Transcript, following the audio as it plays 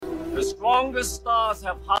The strongest stars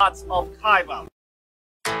have hearts of Kyber.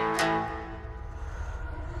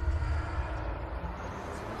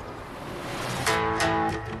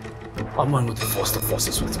 I'm one with the Force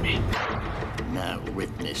is with me. Now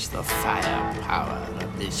witness the firepower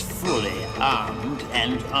of this fully armed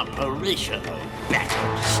and operational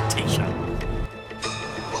battle station.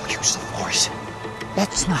 We'll use the Force.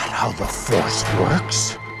 That's not how the Force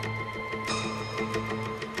works.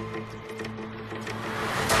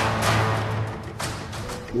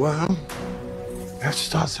 Well, let's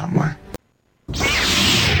start somewhere.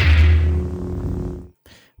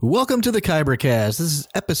 Welcome to the Kybercast. This is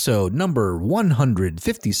episode number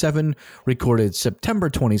 157, recorded September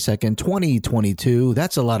 22nd, 2022.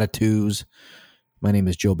 That's a lot of twos. My name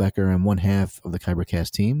is Joe Becker. I'm one half of the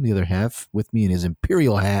Kybercast team. The other half with me in his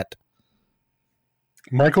Imperial hat,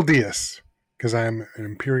 Michael Diaz, because I'm an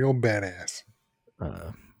Imperial badass.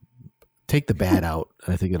 Take the bad out.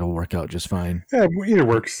 I think it'll work out just fine. Yeah, either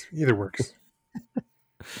works. Either works.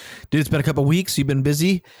 Dude, it's been a couple weeks. You've been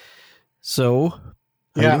busy. So...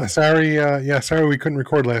 Yeah, sorry we couldn't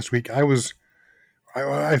record last week.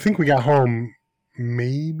 I think we got home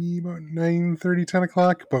maybe about 9:30, 10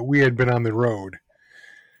 o'clock, but we had been on the road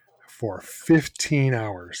for 15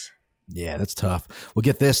 hours. Yeah, that's tough. We'll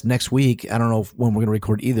get this next week. I don't know when we're going to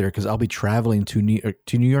record either because I'll be traveling to New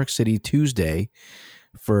York City Tuesday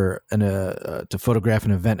for to photograph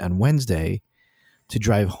an event on Wednesday, to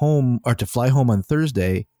drive home or to fly home on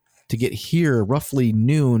Thursday, to get here roughly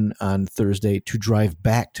noon on Thursday to drive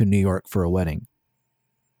back to New York for a wedding.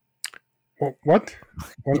 What?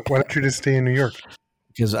 Why don't you just stay in New York?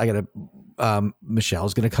 Because I got to,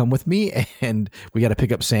 Michelle's going to come with me, and we got to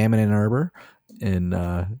pick up Sam in Ann Arbor. And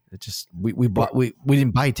it just, we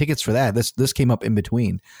didn't buy tickets for that. This came up in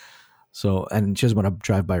between. So, and she doesn't want to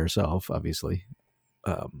drive by herself, obviously,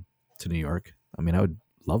 to New York. I mean, I would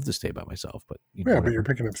love to stay by myself, but but you're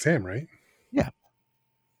picking up Sam, right? Yeah.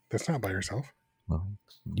 That's not by yourself. Well,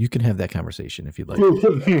 you can have that conversation if you'd like.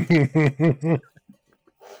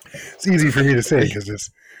 It's easy for me to say because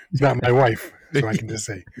it's not my wife, so I can just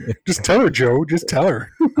say, just tell her, Joe. Just tell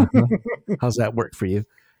her. Uh-huh. How's that work for you?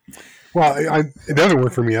 Well, it doesn't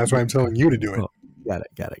work for me. That's why I'm telling you to do it. Oh, got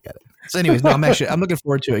it. So, anyways, no, I'm looking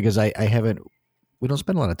forward to it because I haven't. We don't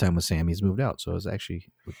spend a lot of time with Sam. He's moved out, so it's actually,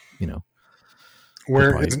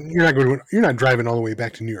 where you're not driving all the way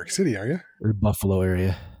back to New York City, are you? The Buffalo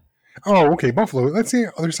area. Oh, okay, Buffalo. That's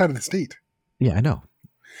the other side of the state. Yeah, I know.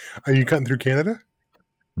 Are you cutting through Canada?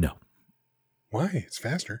 No. Why? It's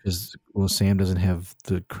faster. Because Sam doesn't have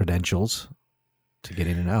the credentials to get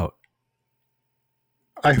in and out.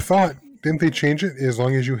 I thought, didn't they change it? As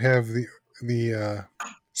long as you have the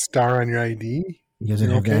star on your ID, he doesn't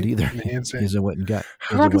have that either. He hasn't went and got.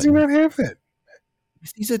 How does he not have that?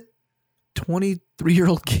 He's a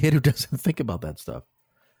 23-year-old kid who doesn't think about that stuff.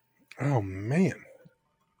 Oh man.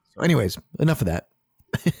 So anyways, enough of that.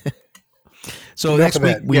 So next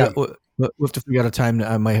week we have to figure out a time.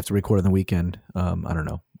 I might have to record on the weekend. I don't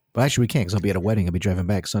know, but actually we can't because I'll be at a wedding. I'll be driving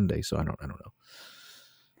back Sunday, so I don't know.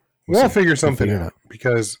 We'll figure something out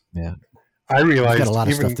because I realized we've got a lot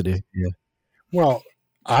of stuff to do. Yeah. Well,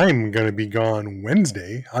 I'm going to be gone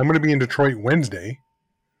Wednesday. I'm going to be in Detroit Wednesday.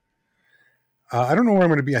 I don't know where I'm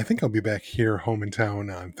going to be. I think I'll be back here home in town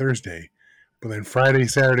on Thursday, but then Friday,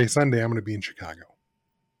 Saturday, Sunday, I'm going to be in Chicago.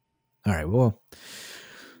 All right. Well,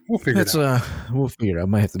 we'll figure it out. We'll figure it out. I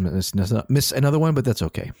might have to miss another one, but that's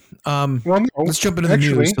okay. Let's jump into the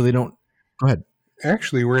news so they don't. Go ahead.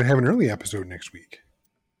 Actually, we're going to have an early episode next week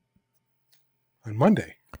on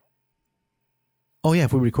Monday. Oh yeah,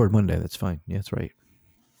 if we record Monday, that's fine. Yeah, that's right.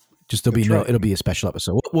 Just it'll be a special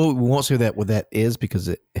episode. We won't say what that is because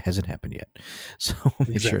it hasn't happened yet. So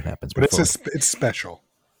make sure it happens. But it's special.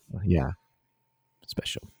 Yeah,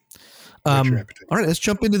 special. All right, let's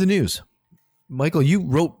jump into the news. Michael, you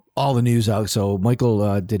wrote all the news out, so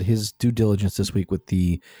Michael did his due diligence this week with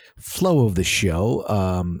the flow of the show.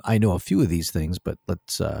 I know a few of these things, but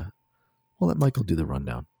we'll let Michael do the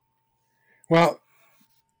rundown. Well,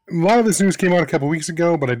 a lot of this news came out a couple weeks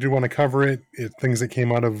ago, but I do want to cover it. It's things that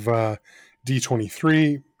came out of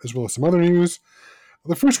D23, as well as some other news.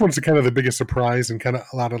 The first one's kind of the biggest surprise and kind of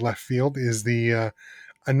a lot of left field is the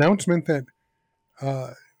announcement that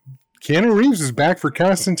Keanu Reeves is back for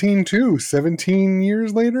Constantine 2, 17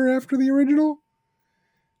 years later after the original.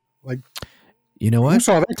 Like, you know what? Who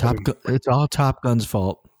saw that it's all Top Gun's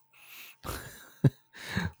fault.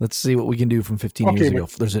 Let's see what we can do from 15 years ago.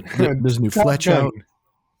 There's a new Fletch out.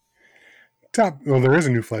 There is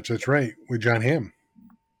a new Fletch. That's right, with John Hamm.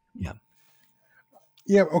 Yeah.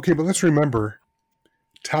 Yeah. Okay, but let's remember,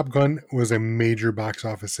 Top Gun was a major box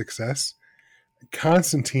office success,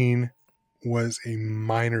 Constantine was a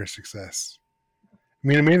minor success. I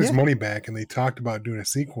mean, it made its money back, and they talked about doing a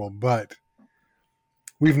sequel, but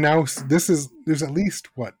there's at least,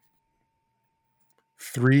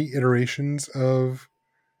 3 iterations of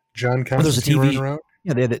John Constantine running around?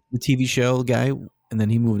 Yeah, they had the TV show guy, and then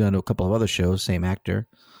he moved on to a couple of other shows, same actor.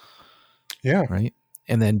 Yeah. Right?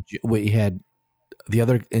 And then we had the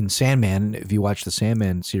other, in Sandman, if you watch the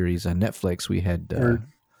Sandman series on Netflix, we had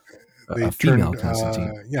a female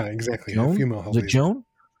Constantine. Yeah, exactly. Joan? A female. Was it Joan?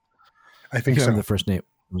 I think so. The first name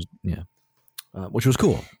was, which was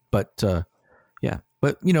cool. But,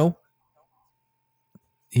 but,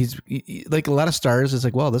 he's like a lot of stars. It's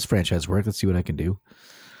like, well, this franchise worked. Let's see what I can do.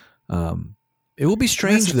 It will be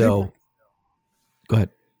strange, though. Go ahead.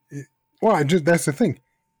 That's the thing.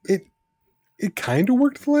 It kind of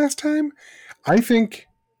worked the last time. I think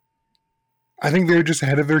they're just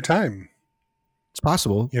ahead of their time. It's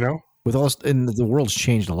possible, with all, and the world's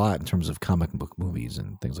changed a lot in terms of comic book movies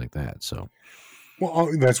and things like that. So, well,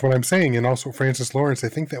 that's what I'm saying. And also Francis Lawrence, I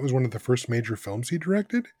think that was one of the first major films he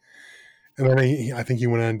directed. And then I think he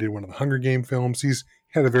went on and did one of the Hunger Game films. He's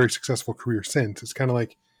had a very successful career since. It's kind of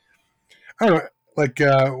like, I don't know, like,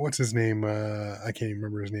 what's his name? I can't even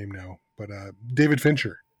remember his name now, but David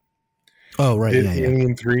Fincher. Oh, right. Did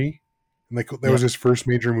Alien 3. And that was his first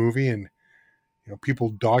major movie. And, people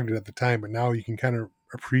dogged it at the time, but now you can kind of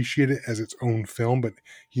appreciate it as its own film. But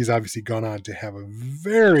he's obviously gone on to have a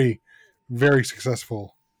very, very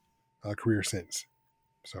successful career since.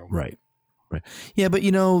 So Right. Yeah, but,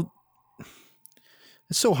 it's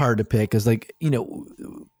so hard to pick because, like,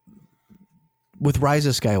 with Rise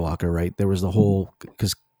of Skywalker, right, there was the whole,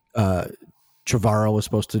 because Trevorrow was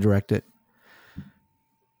supposed to direct it,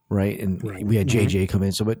 right? And we had JJ come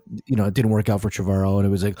in, so, but, it didn't work out for Trevorrow, and it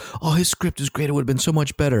was like, oh, his script is great. It would have been so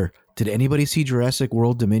much better. Did anybody see Jurassic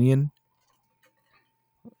World Dominion?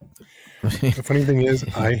 The funny thing is,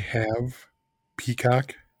 I have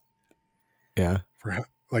Peacock. Yeah.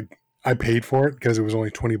 I paid for it because it was only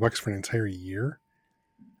 $20 for an entire year.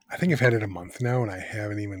 I think I've had it a month now, and I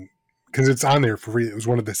haven't even, because it's on there for free. It was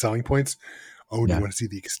one of the selling points. Oh, do you want to see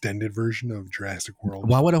the extended version of Jurassic World?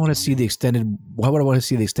 Why would I want to see the extended? Why would I want to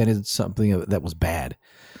see the extended something that was bad?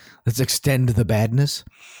 Let's extend the badness.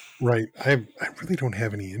 Right. I really don't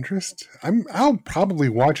have any interest. I'll probably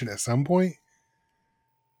watch it at some point,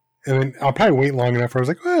 and then I'll probably wait long enough where I was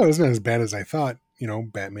like, oh, it's not as bad as I thought.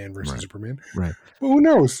 Batman versus Superman. Right. Well, who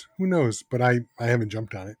knows? Who knows? But I haven't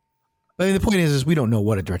jumped on it. I mean, the point is we don't know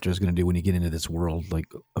what a director is going to do when you get into this world, like,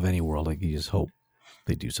 of any world. Like, you just hope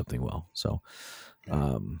they do something well. So,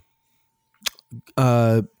 looking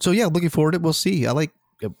forward to it. We'll see. I like,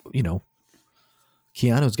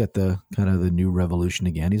 Keanu's got the kind of the new revolution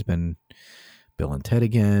again. He's been Bill and Ted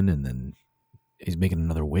again, and then he's making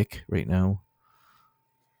another Wick right now.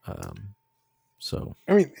 So,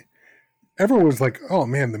 I mean, everyone was like, oh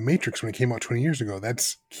man, The Matrix, when it came out 20 years ago,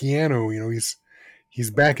 that's Keanu, he's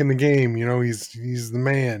back in the game, he's the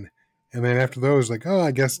man. And then after those, like, oh,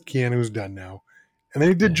 I guess Keanu's done now. And then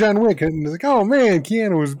he did John Wick, and it's like, oh man,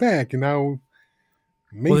 Keanu was back, and now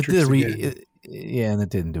Matrix again. And that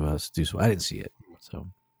didn't do so. I didn't see it. So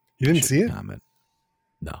you didn't see it? Comment.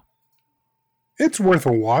 No. It's worth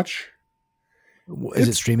a watch. Is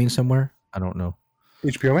it streaming somewhere? I don't know.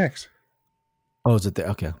 HBO Max. Oh, is it there?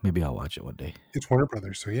 Okay, maybe I'll watch it one day. It's Warner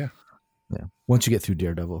Brothers, so yeah. Yeah. Once you get through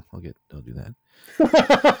Daredevil, I'll do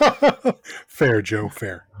that. Fair, Joe.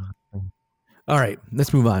 Fair. All right,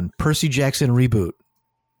 let's move on. Percy Jackson reboot.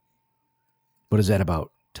 What is that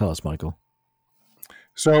about? Tell us, Michael.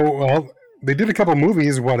 So, they did a couple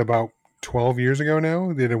movies. About 12 years ago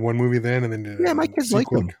now? They did one movie then, and then did my kids like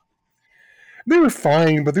them. They were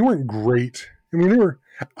fine, but they weren't great. I mean,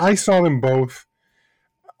 I saw them both.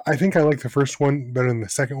 I think I liked the first one better than the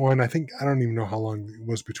second one. I don't even know how long it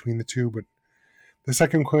was between the two, but the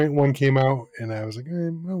second one came out, and I was like,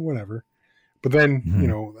 well, whatever. But then,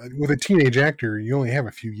 with a teenage actor, you only have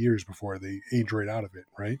a few years before they age right out of it,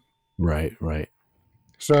 right? Right.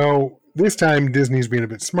 So this time, Disney's being a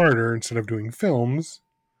bit smarter. Instead of doing films,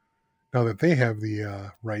 now that they have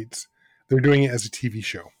the rights, they're doing it as a TV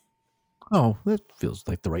show. Oh, that feels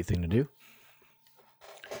like the right thing to do.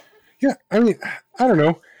 Yeah, I mean, I don't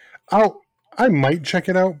know. I might check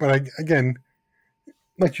it out, but again,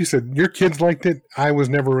 like you said, your kids liked it. I was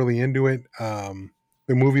never really into it.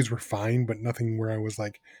 The movies were fine, but nothing where I was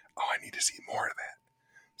like, oh, I need to see more of that.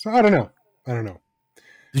 So I don't know.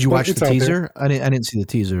 Did you watch the teaser? I didn't see the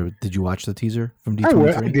teaser. Did you watch the teaser from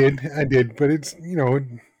D23? I did, but it's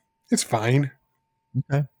it's fine.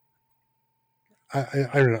 Okay. I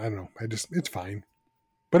don't know. It's fine,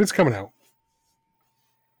 but it's coming out.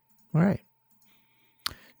 All right.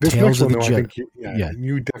 This Tales next of one, the though, I think Yeah.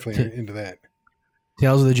 you definitely are into that.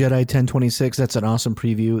 Tales of the Jedi 1026. That's an awesome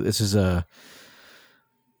preview. This is a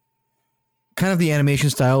kind of the animation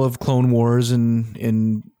style of Clone Wars and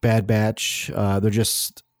in Bad Batch. They're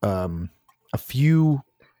just a few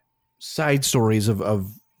side stories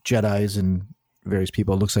of Jedis and various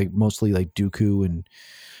people. It looks like mostly like Dooku and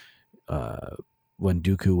when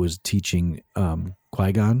Dooku was teaching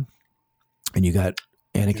Qui-Gon, and you got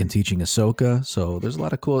Anakin teaching Ahsoka. So there's a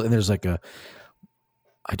lot of cool, and there's like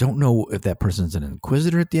I don't know if that person's an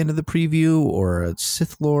Inquisitor at the end of the preview or a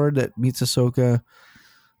Sith Lord that meets Ahsoka.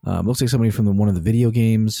 Looks like somebody from one of the video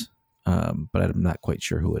games, but I'm not quite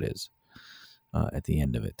sure who it is at the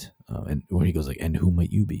end of it. And when he goes like, "And who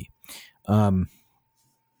might you be?"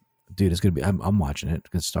 Dude, it's gonna be. I'm watching it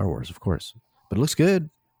because Star Wars, of course, but it looks good.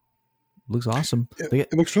 It looks awesome.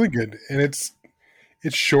 It looks really good, and it's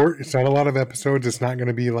short. It's not a lot of episodes. It's not going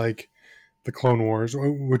to be like the Clone Wars,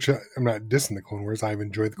 which I'm not dissing the Clone Wars. I've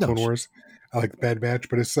enjoyed the Clone Wars. I like the Bad Batch,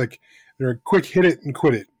 but it's like they're a quick hit it and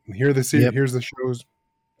quit it. And here's the show's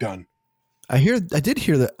done. I did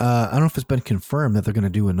hear that. I don't know if it's been confirmed that they're going to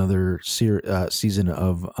do another season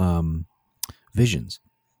of Visions.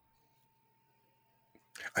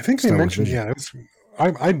 I think they mentioned,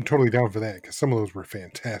 I'm totally down for that because some of those were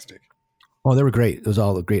fantastic. Oh, they were great. It was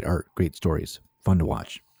all great art, great stories, fun to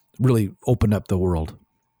watch. Really opened up the world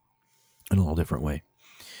in a little different way.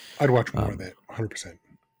 I'd watch more of that, 100%.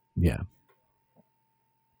 Yeah.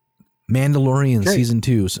 Mandalorian season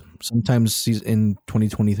 2, sometimes in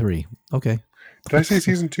 2023. Okay. Did I say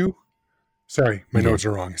season 2? Sorry, my notes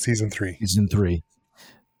are wrong. Season 3. Season 3.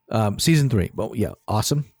 Season 3. Well, yeah,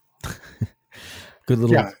 awesome. Good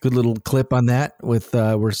little clip on that. With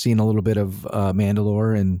we're seeing a little bit of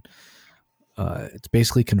Mandalore, and it's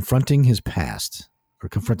basically confronting his past, or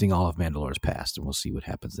confronting all of Mandalore's past, and we'll see what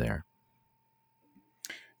happens there.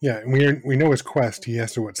 Yeah, and we know his quest. He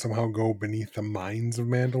has to somehow go beneath the mines of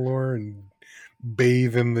Mandalore and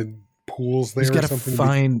bathe in the pools there. He's got to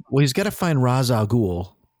find. Well, he's got to find Ra's al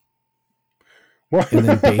Ghul. What? And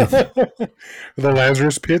then bathe the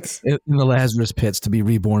Lazarus pits. In the Lazarus pits to be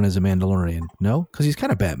reborn as a Mandalorian. No, because he's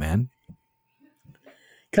kind of Batman.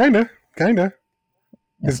 Kinda. Yeah.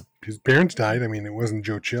 His parents died. I mean, it wasn't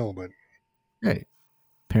Joe Chill, but right.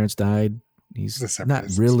 Parents died. He's not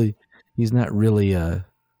really a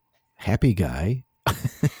happy guy.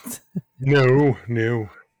 No.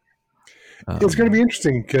 It's going to be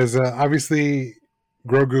interesting because obviously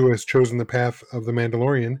Grogu has chosen the path of the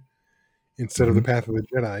Mandalorian instead of the path of the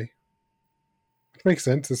Jedi, which makes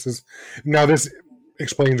sense. This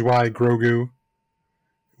explains why Grogu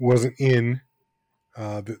wasn't in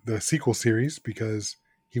the sequel series, because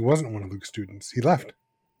he wasn't one of Luke's students. He left.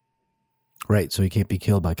 Right, so he can't be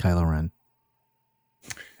killed by Kylo Ren.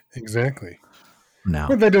 Exactly. No.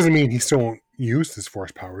 But that doesn't mean he still won't use his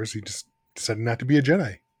Force powers. He just decided not to be a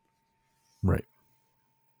Jedi. Right.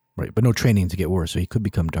 But no training to get worse, so he could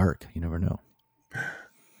become dark. You never know.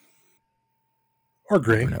 Or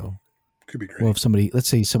gray. No. Could be gray. Well, if let's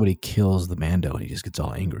say somebody kills the Mando and he just gets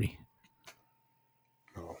all angry.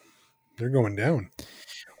 Oh, they're going down.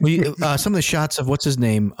 Well, some of the shots of what's his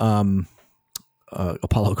name,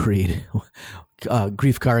 Apollo Creed,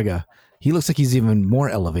 Grief Karga, he looks like he's even more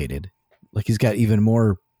elevated. Like he's got even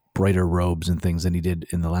more brighter robes and things than he did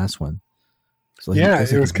in the last one. So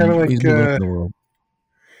it was kind of like he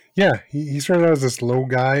started out as this low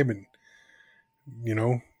guy, but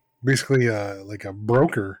basically like a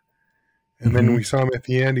broker, and then we saw him at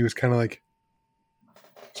the end. He was kind of like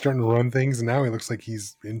starting to run things, and now he looks like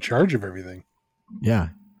he's in charge of everything. Yeah,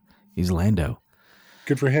 he's Lando.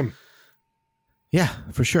 Good for him. Yeah,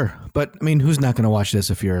 for sure. But I mean, who's not going to watch this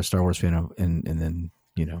if you're a Star Wars fan? And then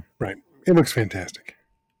right? It looks fantastic.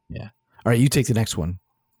 Yeah. All right, you take the next one.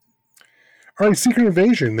 All right, Secret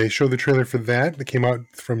Invasion. They showed the trailer for that. That came out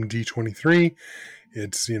from D23.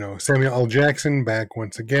 It's, Samuel L. Jackson back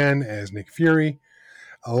once again as Nick Fury.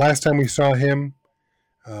 Last time we saw him,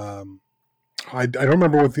 I don't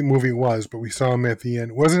remember what the movie it was, but we saw him at the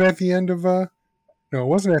end. Was it at the end of... No, it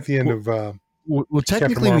wasn't at the end of... Well,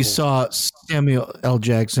 technically we saw Samuel L.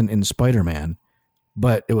 Jackson in Spider-Man,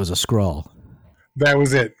 but it was a Skrull. That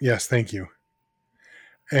was it. Yes, thank you.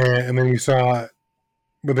 And then we saw...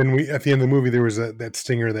 But then at the end of the movie, there was that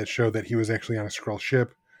stinger that showed that he was actually on a Skrull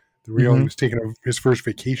ship. He was taking his first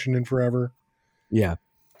vacation in forever. Yeah.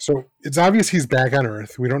 So it's obvious he's back on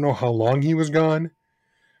Earth. We don't know how long he was gone.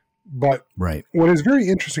 But what is very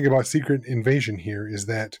interesting about Secret Invasion here is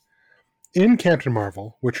that in Captain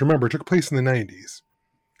Marvel, which remember took place in the 90s.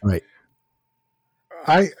 Right.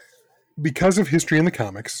 Because of history in the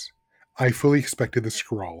comics, I fully expected the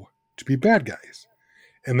Skrull to be bad guys.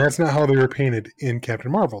 And that's not how they were painted in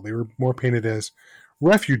Captain Marvel. They were more painted as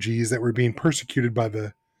refugees that were being persecuted by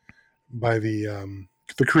the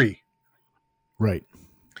Kree. Right.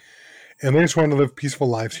 And they just wanted to live peaceful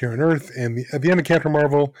lives here on Earth. And at the end of Captain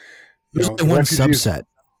Marvel, There's one subset.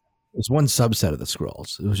 There's one subset of the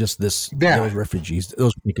Skrulls. It was just those refugees,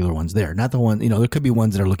 those particular ones there. Not the one, there could be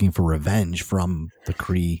ones that are looking for revenge from the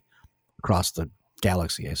Kree across the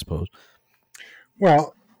galaxy, I suppose.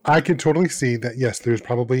 Well, I could totally see that, yes, there's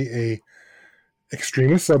probably a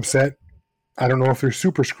extremist subset. I don't know if they're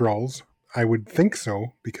super Skrulls. I would think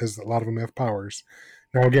so, because a lot of them have powers.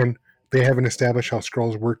 Now, again, they haven't established how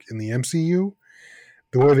Skrulls work in the MCU.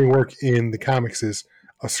 The way they work in the comics is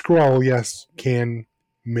a Skrull, yes, can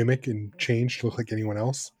mimic and change to look like anyone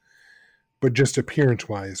else, but just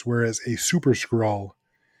appearance-wise, whereas a super Skrull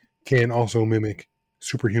can also mimic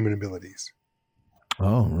superhuman abilities.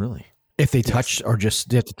 Oh, really? If they touch, or just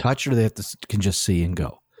they have to touch, or they can just see and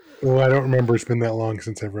go? Well, I don't remember. It's been that long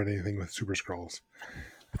since I've read anything with super Skrulls.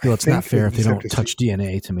 I feel it's not fair if they don't touch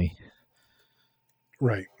DNA to me.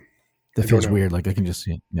 Right. That feels weird. Like I can just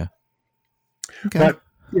see it. Yeah. Okay. But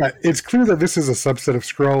yeah, it's clear that this is a subset of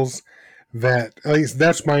Skrulls. That, at least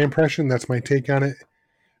that's my impression. That's my take on it.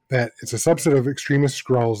 That it's a subset of extremist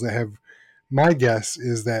Skrulls that have. My guess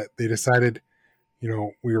is that they decided, we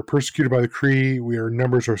were persecuted by the Kree. Our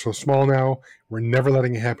numbers are so small now. We're never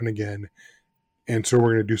letting it happen again, and so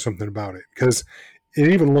we're going to do something about it. Because it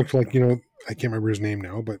even looked like, I can't remember his name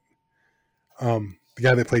now, but the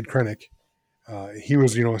guy that played Krennic, he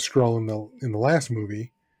was, a Skrull in the last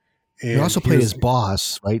movie. And he also played his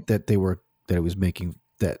boss, right? That it was making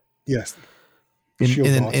that. Yes.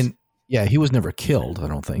 And yeah, he was never killed, I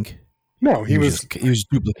don't think. No, he was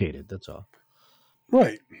duplicated. That's all.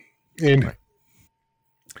 Right. And right.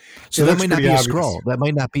 So that might not be a Skrull. That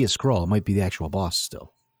might not be a Skrull. It might be the actual boss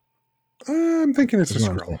still. I'm thinking it's a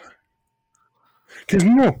Skrull. Because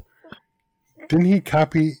didn't he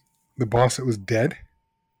copy the boss that was dead?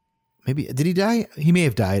 Maybe. Did he die? He may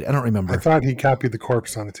have died. I don't remember. I thought he copied the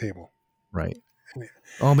corpse on the table. Right.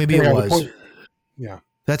 Oh, maybe it was. Yeah.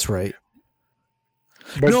 That's right.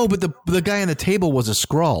 But the guy on the table was a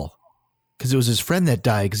Skrull, because it was his friend that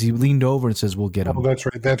died, because he leaned over and says, "We'll get him." Oh, that's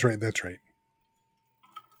right.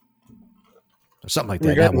 Or something like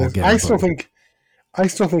that. We'll get him. I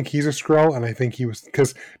still think he's a Skrull, and I think he was,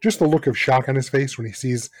 because just the look of shock on his face when he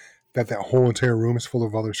sees that whole entire room is full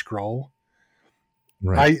of other Skrull.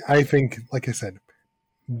 Right. I think, like I said,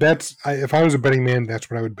 if I was a betting man, that's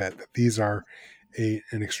what I would bet, that these are an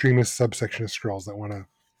extremist subsection of Skrulls that want to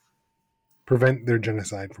prevent their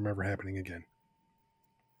genocide from ever happening again.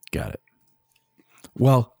 Got it.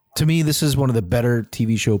 Well, to me, this is one of the better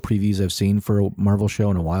TV show previews I've seen for a Marvel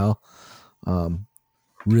show in a while.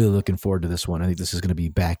 Really looking forward to this one. I think this is going to be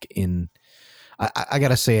back in. I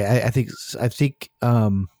gotta say, I think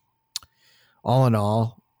all in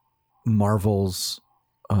all, Marvel's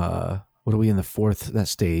what are we in the fourth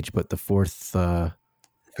stage? But the fourth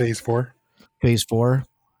phase 4. Phase 4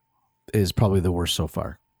 is probably the worst so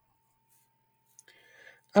far.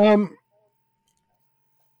 I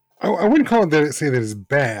wouldn't call it say that it's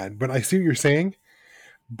bad, but I see what you're saying.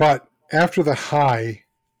 But after the high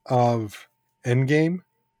of Endgame,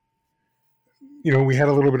 we had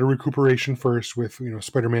a little bit of recuperation first with,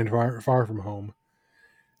 Spider-Man Far From Home.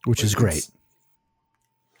 Which is great.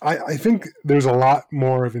 I think there's a lot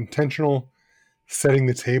more of intentional setting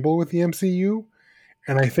the table with the MCU,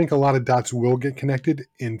 and I think a lot of dots will get connected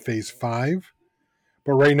in Phase 5.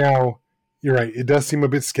 But right now, you're right, it does seem a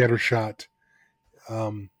bit scattershot.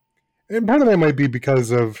 And part of that might be because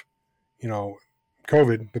of,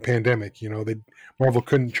 COVID, the pandemic. Marvel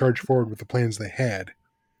couldn't charge forward with the plans they had.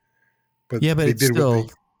 But yeah, but it's still,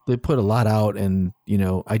 they put a lot out, and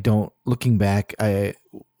looking back, I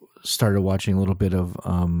started watching a little bit of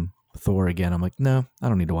Thor again. I'm like, no, I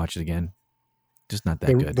don't need to watch it again. Just not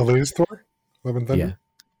that good. The latest Thor? Love and Thunder?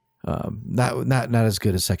 Yeah. Not as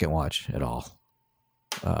good as second watch at all.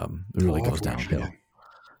 It really goes downhill.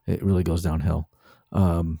 It really goes downhill.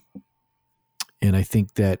 And I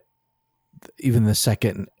think that even the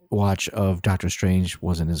second watch of Doctor Strange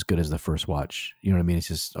wasn't as good as the first watch. You know what I mean? It's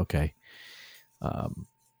just okay. And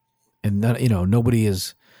then, nobody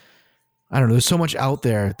is, I don't know. There's so much out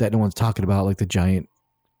there that no one's talking about, like the giant,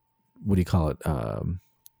 what do you call it?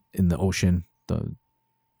 In the ocean, the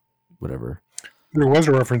whatever. There was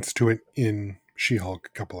a reference to it in She-Hulk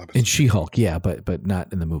a couple episodes. In She-Hulk, yeah, but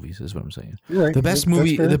not in the movies, is what I'm saying. Right. The best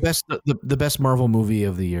movie, the best Marvel movie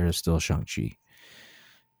of the year is still Shang-Chi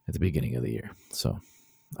at the beginning of the year. So,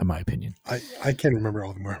 in my opinion, I can't remember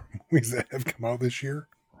all the more movies that have come out this year.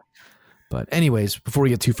 But anyways, before we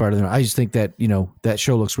get too far, I just think that that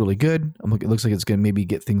show looks really good. It looks like it's going to maybe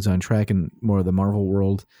get things on track in more of the Marvel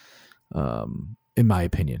world. In my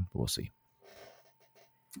opinion, we'll see.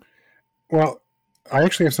 Well, I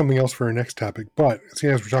actually have something else for our next topic, but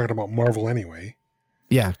seeing as we're talking about Marvel anyway,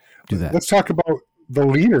 yeah, do that. Let's talk about the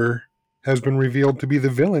leader has been revealed to be the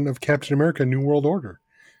villain of Captain America: New World Order.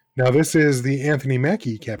 Now, this is the Anthony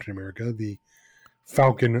Mackie Captain America, the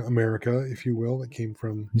Falcon America, if you will, that came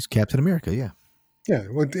from. He's Captain America, yeah. Yeah,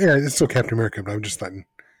 well, yeah, it's still Captain America, but I'm just letting.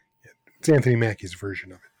 It's Anthony Mackie's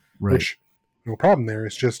version of it. Right. Which, no problem there.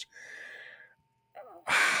 It's just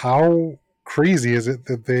how crazy is it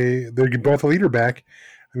that they brought the leader back?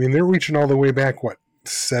 I mean, they're reaching all the way back,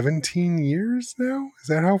 17 years now? Is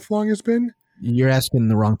that how long it's been? You're asking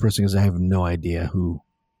the wrong person because I have no idea who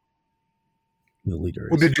the leader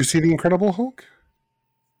is. Well, did you see The Incredible Hulk?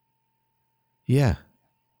 Yeah.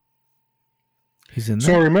 He's in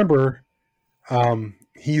there. So I remember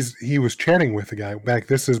he was chatting with the guy back.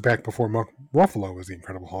 This is back before Mark Ruffalo was the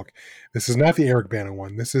Incredible Hulk. This is not the Eric Bana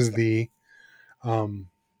one. This is the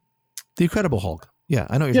Incredible Hulk. Yeah,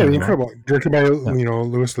 I know what you're talking The Incredible about. Directed by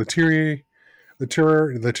Louis Leterrier.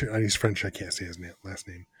 He's French. I can't say his last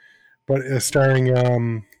name. But starring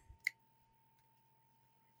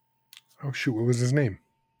what was his name?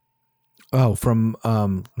 Oh, from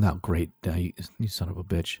no, great. You son of a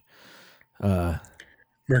bitch.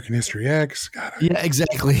 American History X. God, yeah,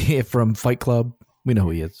 exactly. From Fight Club. We know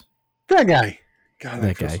who he is. That guy. God,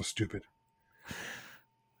 I feel so stupid.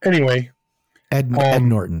 Anyway. Ed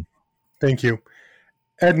Norton. Thank you.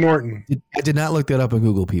 Ed Norton. I did not look that up on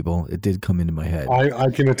Google, people. It did come into my head.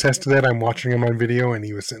 I can attest to that. I'm watching him on video, and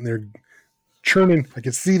he was sitting there churning. I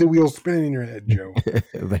could see the wheels spinning in your head, Joe.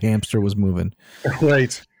 The hamster was moving.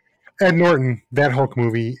 Right. Ed Norton, that Hulk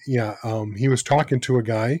movie, yeah. He was talking to a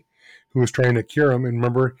guy who was trying to cure him, and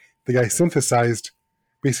remember, the guy synthesized,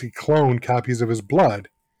 basically cloned copies of his blood.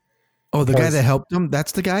 Oh, the guy that helped him?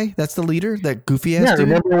 That's the guy? That's the leader? That goofy ass dude?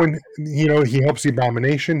 Remember when he helps the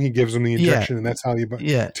Abomination, he gives him the injection, and that's how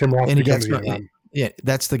Tim Roth becomes the Abomination. Yeah,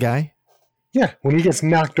 that's the guy? Yeah, when he gets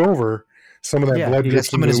knocked over, some of that blood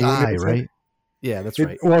drips in his eye, right? Yeah, that's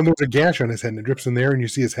right. Well, there's a gash on his head, and it drips in there, and you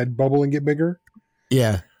see his head bubble and get bigger.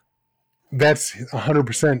 Yeah. That's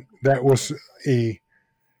 100%. That was a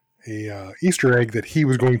Easter egg that he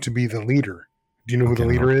was going to be the leader. Do you know who the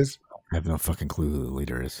leader is? I have no fucking clue who the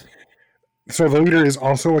leader is. So the leader is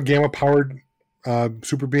also a gamma-powered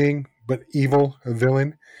super being, but evil, a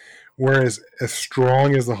villain. Whereas as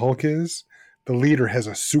strong as the Hulk is, the leader has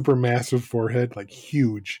a super massive forehead, like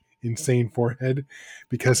huge, insane forehead,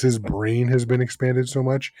 because his brain has been expanded so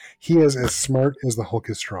much. He is as smart as the Hulk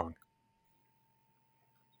is strong.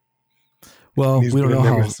 Well, we don't know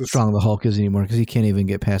how strong the Hulk is anymore because he can't even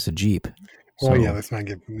get past a Jeep. Well, yeah, let's not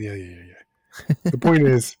get... Yeah. The point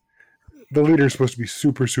is, the leader is supposed to be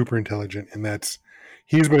super, super intelligent, and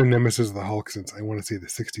he's been a nemesis of the Hulk since, I want to say, the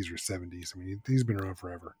 60s or 70s. I mean, he's been around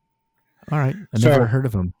forever. All right. I've never heard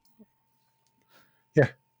of him. Yeah.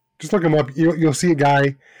 Just look him up. You'll see a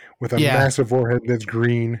guy with a massive forehead that's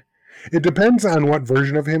green. It depends on what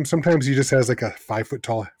version of him. Sometimes he just has like a 5-foot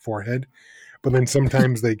tall forehead, but then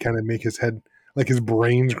sometimes they kind of make his head, like his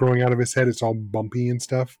brain's growing out of his head. It's all bumpy and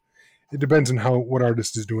stuff. It depends on what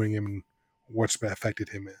artist is doing him and what's affected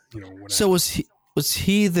him. So was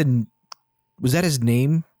that his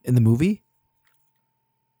name in the movie?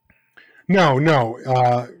 No.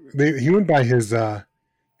 He went by his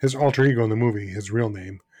alter ego in the movie, his real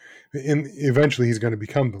name. And eventually he's going to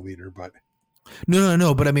become the leader, but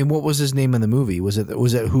no. But I mean, what was his name in the movie? Was it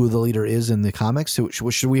who the leader is in the comics? So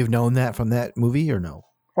should we have known that from that movie or no?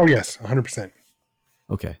 Oh yes, 100%.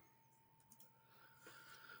 Okay,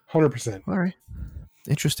 100%. All right,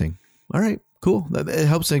 interesting. All right, cool. It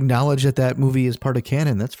helps acknowledge that movie is part of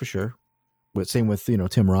canon. That's for sure. But same with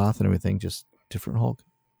Tim Roth and everything. Just different Hulk.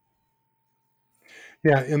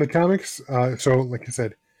 Yeah, in the comics. So, like I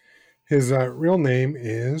said, his real name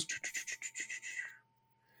is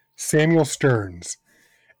Samuel Stearns,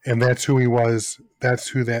 and that's who he was. That's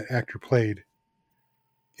who that actor played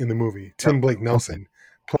in the movie. Tim Blake Nelson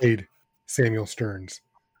played Samuel Stearns,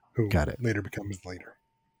 who later becomes the leader.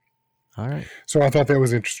 All right. So I thought that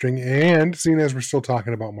was interesting. And seeing as we're still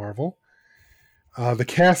talking about Marvel, the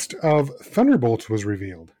cast of Thunderbolts was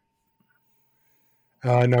revealed.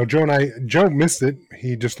 Now, Joe missed it.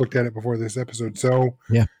 He just looked at it before this episode. So,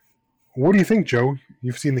 yeah. What do you think, Joe?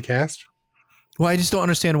 You've seen the cast? Well, I just don't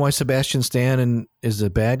understand why Sebastian Stan is a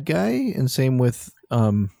bad guy, and same with,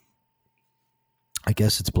 I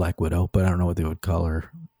guess it's Black Widow, but I don't know what they would call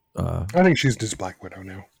her. I think she's just Black Widow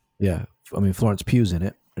now. Yeah, I mean Florence Pugh's in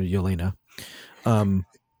it, or Yelena.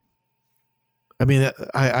 I mean,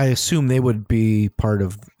 I assume they would be part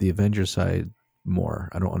of the Avengers side more.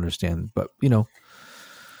 I don't understand, but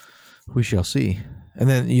we shall see. And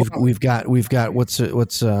then we've got what's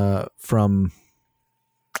from,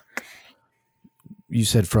 you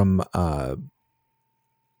said from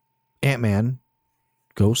Ant-Man,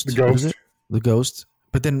 Ghost, The Ghost. The Ghost.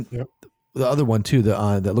 But then the other one too,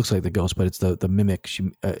 that looks like the Ghost, but it's the mimic.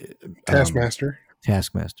 Taskmaster.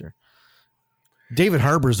 Taskmaster. David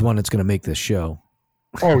Harbour's the one that's going to make this show.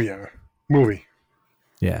 Oh yeah, movie.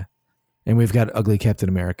 Yeah, and we've got ugly Captain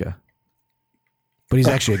America, but he's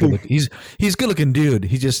actually a good look. He's a good looking dude.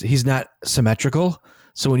 He's not symmetrical.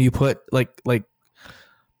 So when you put like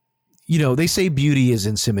they say beauty is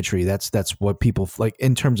in symmetry. That's what people like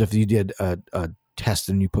in terms of you did a test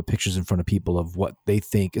and you put pictures in front of people of what they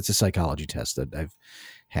think. It's a psychology test that I've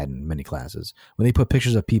had in many classes. When they put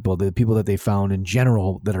pictures of people, the people that they found in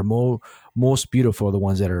general that are most beautiful are the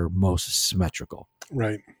ones that are most symmetrical.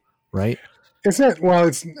 Right. It's not.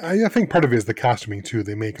 Well, I think part of it is the costuming too.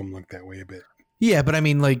 They make them look that way a bit. Yeah, but I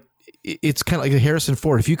mean, like it's kind of like Harrison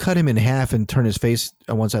Ford. If you cut him in half and turn his face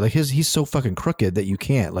on one side, like he's so fucking crooked that you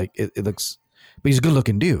can't. Like it looks, but he's a good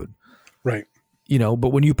looking dude. Right. But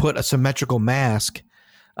when you put a symmetrical mask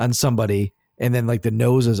on somebody and then like the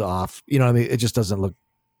nose is off, what I mean? It just doesn't look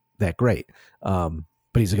that great. But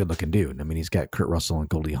he's a good looking dude. I mean, he's got Kurt Russell and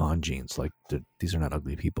Goldie Hawn genes. Like these are not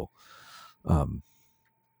ugly people.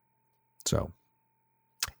 So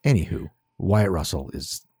anywho, Wyatt Russell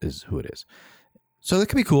is who it is. So that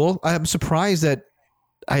could be cool. I'm surprised that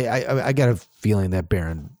I got a feeling that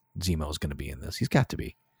Baron Zemo is going to be in this. He's got to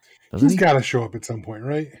be. He's got to show up at some point,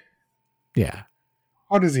 right? Yeah.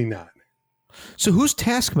 How does he not? So who's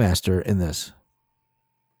Taskmaster in this?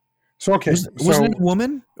 So okay, wasn't it a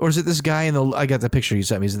woman, or is it this guy in the? I got the picture you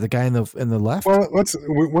sent me. Is it the guy in the left? Well,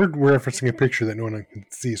 we're referencing a picture that no one can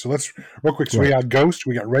see. So let's real quick. So we got Ghost,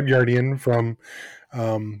 we got Red Guardian from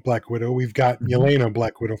Black Widow. We've got Yelena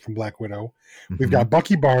Black Widow from Black Widow. We've got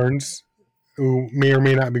Bucky Barnes, who may or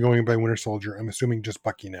may not be going by Winter Soldier. I'm assuming just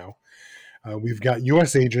Bucky now. We've got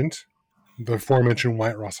U.S. Agent, the aforementioned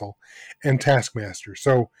Wyatt Russell, and Taskmaster.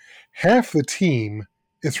 So half the team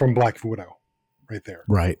is from Black Widow, right there.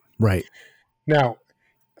 Right. Now,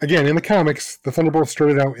 again, in the comics, the Thunderbolts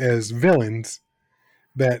started out as villains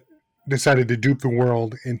that decided to dupe the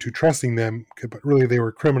world into trusting them, but really they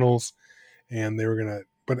were criminals, and they were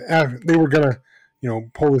gonna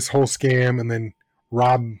pull this whole scam and then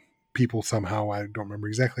rob people somehow. I don't remember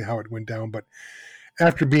exactly how it went down, but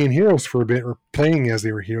after being heroes for a bit or playing as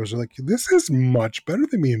they were heroes, they're like, this is much better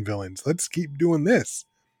than being villains. Let's keep doing this.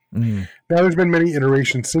 Now, there's been many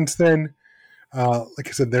iterations since then. Like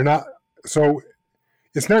I said, they're not. So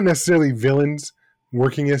it's not necessarily villains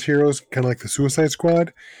working as heroes, kind of like the Suicide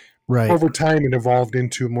Squad. Right. Over time, it evolved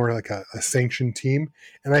into more like a sanctioned team.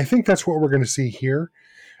 And I think that's what we're going to see here.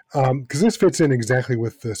 Because this fits in exactly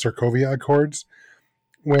with the Sokovia Accords.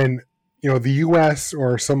 When, the U.S.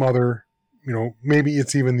 or some other, maybe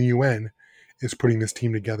it's even the UN is putting this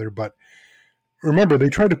team together. But remember, they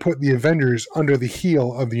tried to put the Avengers under the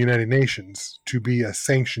heel of the United Nations to be a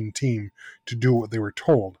sanctioned team to do what they were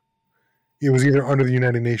told. It was either under the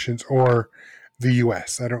United Nations or the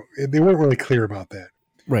U.S. They weren't really clear about that.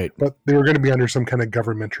 Right. But they were going to be under some kind of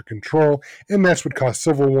governmental control, and that's what caused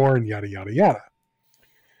civil war and yada, yada, yada.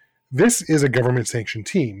 This is a government-sanctioned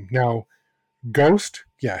team. Now, Ghost,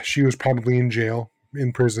 she was probably in jail,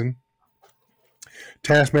 in prison.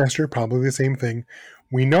 Taskmaster, probably the same thing.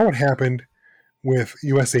 We know what happened with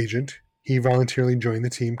U.S. Agent. He voluntarily joined the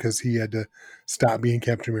team because he had to stop being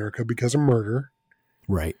Captain America because of murder.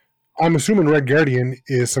 Right. I'm assuming Red Guardian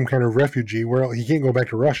is some kind of refugee where he can't go back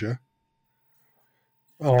to Russia.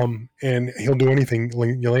 And he'll do anything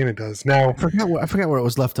Yelena does. Now, I forgot where it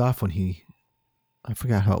was left off when I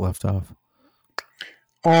forgot how it left off.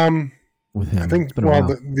 With him. I think,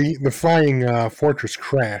 the flying fortress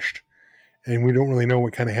crashed, and we don't really know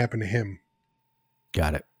what kind of happened to him.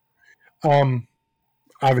 Got it.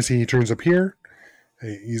 Obviously, he turns up here.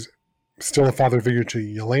 He's still a father figure to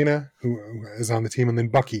Yelena, who is on the team, and then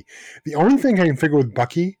Bucky. The only thing I can figure with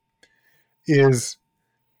Bucky is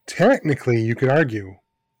technically you could argue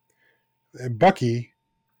that Bucky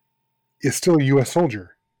is still a U.S.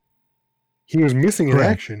 soldier. He was missing in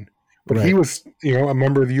action, but he was, a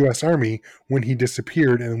member of the U.S. Army when he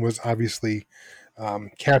disappeared and was obviously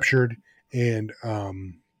captured and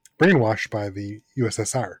brainwashed by the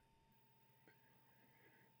USSR.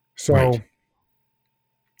 So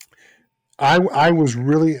I was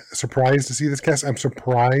really surprised to see this cast. I'm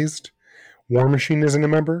surprised War Machine isn't a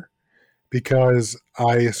member because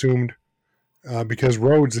I assumed because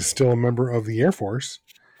Rhodes is still a member of the Air Force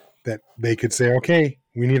that they could say, okay,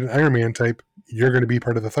 we need an Iron Man type. You're going to be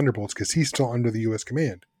part of the Thunderbolts because he's still under the U.S.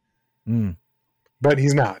 command. But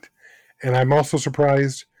he's not. And I'm also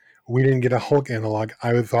surprised we didn't get a Hulk analog. I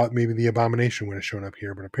would have thought maybe the Abomination would have shown up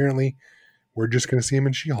here, but apparently we're just going to see him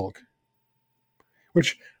in She-Hulk.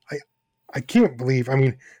 Which I can't believe. I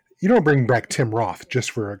mean, you don't bring back Tim Roth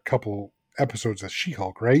just for a couple episodes of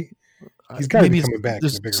She-Hulk, right? He's got to be coming back in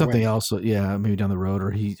a bigger something way. else, yeah, maybe down the road,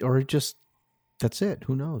 or just that's it.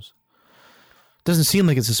 Who knows? Doesn't seem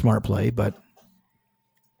like it's a smart play, but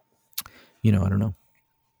I don't know.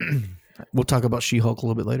 We'll talk about She-Hulk a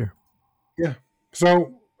little bit later. Yeah.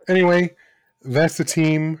 So anyway, that's the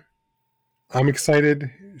team. I'm excited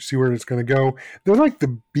to see where it's going to go. They're like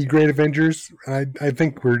the B-grade Avengers. I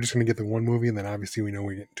think we're just going to get the one movie, and then obviously we know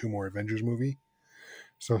we get 2 more Avengers movie.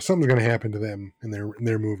 So something's going to happen to them in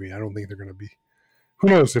their movie. I don't think they're going to be. Who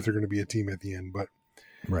knows if they're going to be a team at the end? But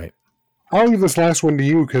right. I'll leave this last one to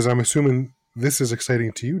you because I'm assuming this is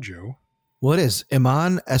exciting to you, Joe. Well, it is.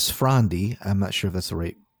 Eman Esfrandi. I'm not sure if that's the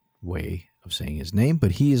right way of saying his name,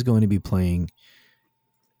 but he is going to be playing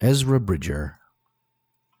Ezra Bridger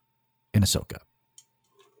in Ahsoka.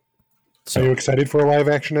 So, are you excited for a live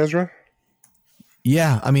action Ezra?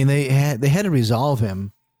 Yeah, I mean they had to resolve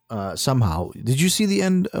him somehow. Did you see the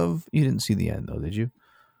end of? You didn't see the end though, did you?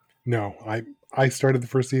 No, I started the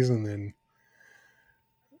first season, then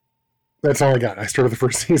that's all I got. I started the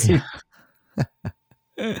first season.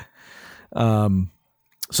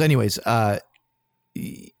 So, anyways, I'm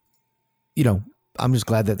just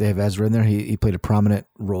glad that they have Ezra in there. He played a prominent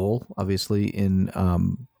role, obviously, in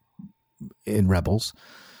Rebels.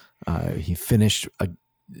 He finished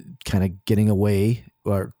kind of getting away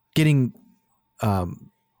or getting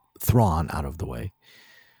Thrawn out of the way.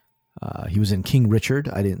 He was in King Richard.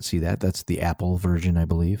 I didn't see that. That's the Apple version, I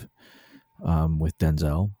believe, with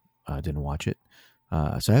Denzel. I didn't watch it.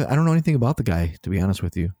 So I don't know anything about the guy, to be honest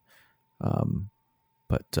with you.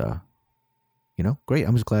 But great.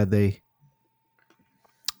 I'm just glad they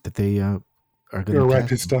are going to wrap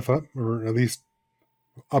his stuff up, or at least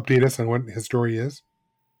update us on what his story is.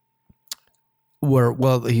 We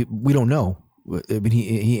don't know. I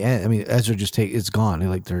mean, Ezra just it's gone. They're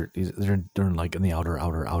like in the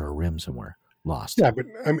outer rim somewhere, lost. Yeah, but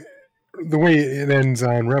I mean, the way it ends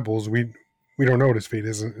on Rebels, we don't know what his fate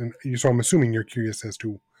is, and so I'm assuming you're curious as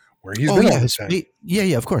to where he's been all this time.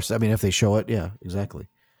 Yeah, of course. I mean, if they show it, yeah, exactly.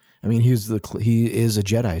 I mean, he is a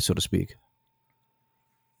Jedi, so to speak.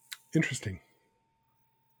 Interesting.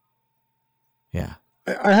 Yeah,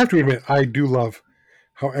 I have to admit, I do love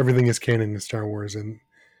how everything is canon in Star Wars, and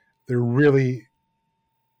they've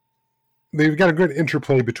got a good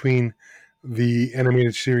interplay between the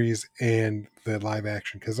animated series and the live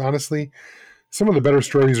action. Because honestly, some of the better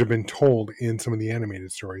stories have been told in some of the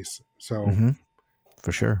animated stories. So,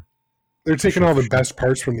 for sure, they're taking all the best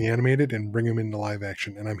parts from the animated and bring them into live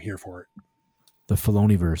action, and I'm here for it. The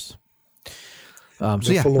Filoniverse. So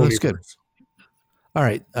yeah, that's good. All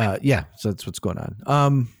right, so that's what's going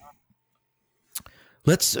on.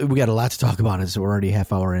 We got a lot to talk about, so we're already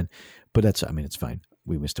half hour in, but it's fine.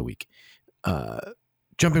 We missed a week.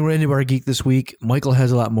 Jumping right into our geek this week, Michael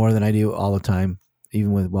has a lot more than I do all the time,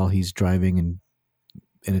 even while he's driving and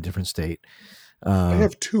in a different state. I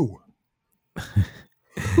have 2.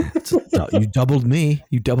 You doubled me.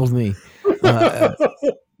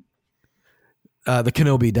 The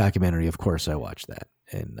Kenobi documentary, of course, I watched that,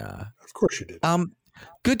 and of course you did.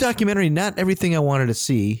 Good documentary. Not everything I wanted to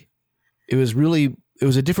see. It was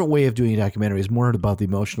a different way of doing a documentary. It's more about the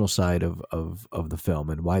emotional side of the film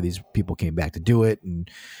and why these people came back to do it. And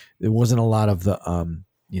there wasn't a lot of the,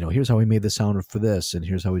 here's how we made the sound for this, and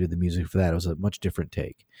here's how we did the music for that. It was a much different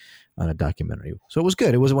take on a documentary. So it was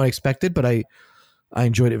good. It wasn't what I expected, but I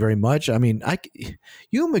enjoyed it very much. I mean,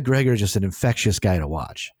 Ewan McGregor is just an infectious guy to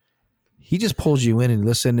watch. He just pulls you in and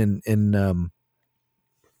listen, and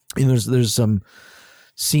there's some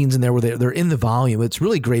scenes in there where they're in the volume. It's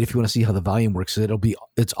really great if you want to see how the volume works.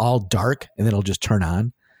 It's all dark, and then it'll just turn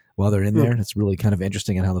on while they're in there. It's really kind of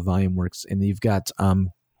interesting on how the volume works. And you've got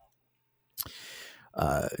Ewan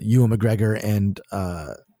McGregor and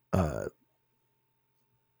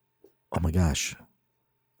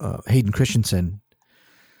Hayden Christensen,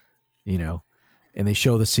 and they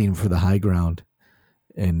show the scene for the high ground,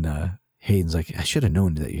 and Hayden's like, I should have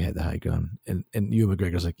known that you had the high ground. And Ewan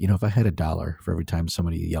McGregor's like, if I had $1 for every time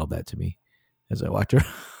somebody yelled that to me as I walked around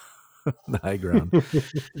the high ground.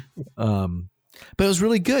 But it was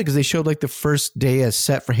really good because they showed like the first day as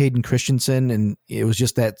set for Hayden Christensen. And it was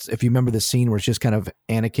just that, if you remember the scene where it's just kind of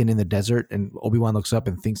Anakin in the desert and Obi-Wan looks up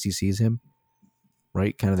and thinks he sees him,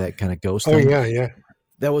 right? Kind of that kind of ghost thing. Yeah.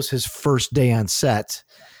 That was his first day on set.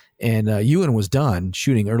 And Ewan was done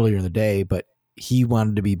shooting earlier in the day, but he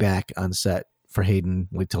wanted to be back on set for Hayden,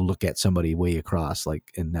 like to look at somebody way across, like,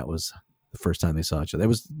 and that was the first time they saw each other. It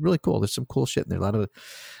was really cool. There's some cool shit in there, a lot of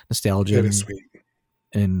nostalgia. That is sweet.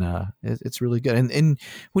 And it's really good. And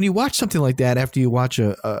when you watch something like that, after you watch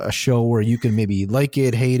a show where you can maybe like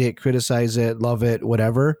it, hate it, criticize it, love it,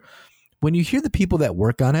 whatever, when you hear the people that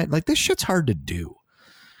work on it, like, this shit's hard to do,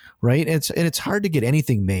 right? It's hard to get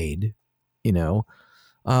anything made, you know.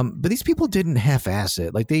 But these people didn't half-ass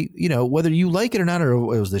it. Like, they, you know, whether you like it or not, or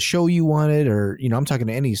it was the show you wanted, or, you know, I'm talking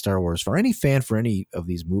to any Star Wars, for any fan for any of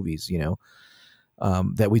these movies, you know,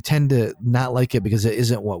 that we tend to not like it because it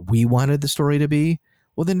isn't what we wanted the story to be.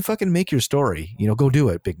 Well, then fucking make your story, you know, go do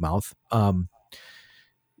it, big mouth.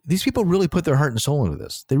 These people really put their heart and soul into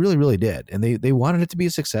this. They really, really did. And they wanted it to be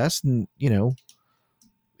a success. And, you know,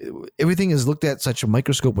 everything is looked at such a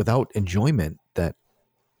microscope without enjoyment that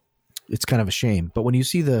it's kind of a shame. But when you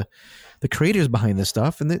see the creators behind this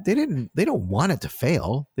stuff, and they don't want it to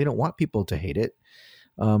fail. They don't want people to hate it.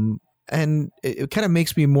 And it kind of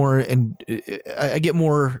makes me more, and I get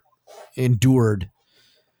more endurement.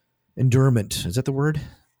 Is that the word?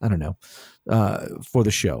 I don't know. For the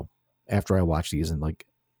show after I watch these, and like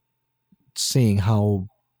seeing how,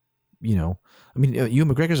 you know, I mean,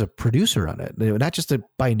 Ewan McGregor's a producer on it, not just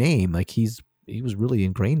by name. Like, he was really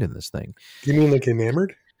ingrained in this thing. Do you mean like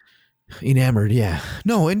enamored? Enamored, yeah.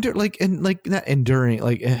 No, not enduring,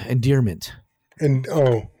 like endearment. And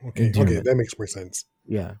okay, Endearment. okay, that makes more sense.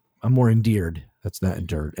 Yeah, I'm more endeared. That's not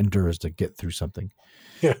endured. Endure is to get through something.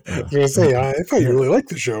 Yeah, I was gonna say, I thought you really liked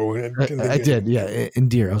the show. I did, yeah.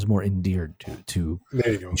 Endear. I was more endeared to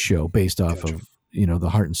there you go. the show based off of, you know, the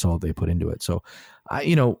heart and soul they put into it. So, I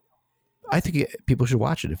think people should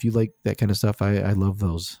watch it if you like that kind of stuff. I love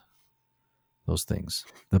those things.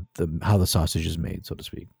 The how the sausage is made, so to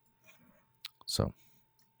speak. So,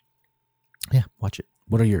 yeah, watch it.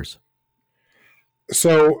 What are yours?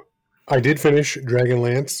 So, I did finish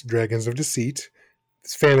Dragonlance, Dragons of Deceit.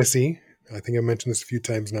 It's fantasy. I think I mentioned this a few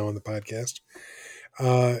times now on the podcast.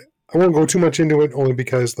 I won't go too much into it, only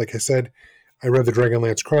because, like I said, I read the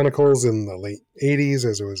Dragonlance Chronicles in the late 80s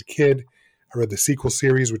as I was a kid. I read the sequel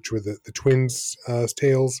series, which were the twins'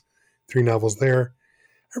 tales, 3 novels there.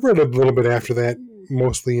 I read a little bit after that,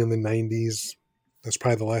 mostly in the 90s. That's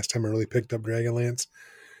probably the last time I really picked up Dragonlance.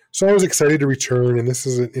 So I was excited to return, and this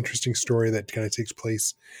is an interesting story that kind of takes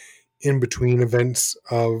place in between events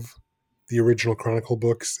of the original Chronicle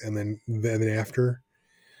books and then after.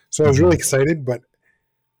 So I was really excited, but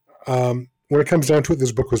when it comes down to it,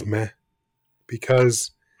 this book was meh.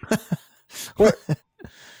 Because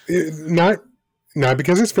not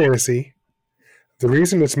because it's fantasy. The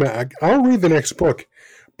reason it's meh, I'll read the next book,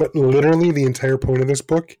 but literally the entire point of this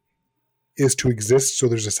book is to exist so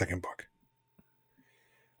there's a second book.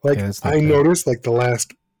 Like, yeah, I noticed, like, the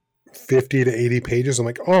last 50 to 80 pages, I'm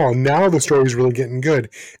like, oh, now the story's really getting good.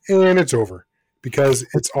 And it's over. Because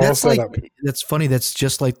it's all set up. That's funny. That's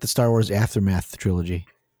just like the Star Wars Aftermath trilogy.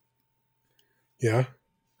 Yeah.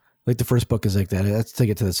 Like, the first book is like that. Let's take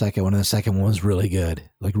it to the second one. And the second one was really good.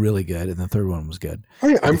 Like, really good. And the third one was good. Oh,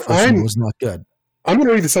 yeah. The first one was not good. I'm going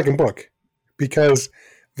to read the second book because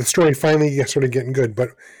the story finally started getting good. But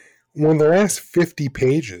when the last 50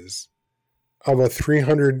 pages of a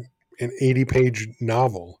 380-page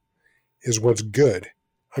novel is what's good,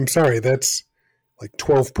 I'm sorry, that's like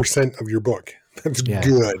 12% of your book. That's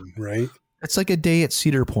good, right? It's like a day at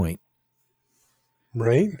Cedar Point.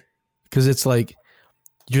 Right? Because it's like,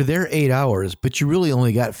 you're there 8 hours, but you really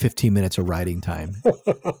only got 15 minutes of riding time.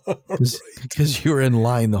 Because you were in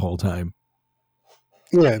line the whole time.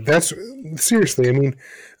 Yeah, that's seriously. I mean,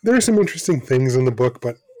 there are some interesting things in the book,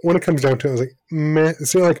 but when it comes down to it, I was like, meh.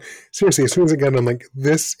 So, like, seriously, as soon as it got done, I'm like,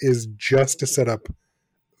 this is just to set up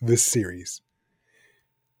this series.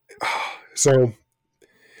 So,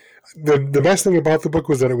 the best thing about the book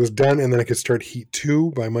was that it was done, and then I could start Heat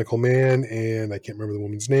 2 by Michael Mann, and I can't remember the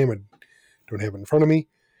woman's name. I don't have it in front of me.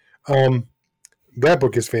 That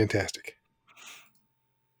book is fantastic.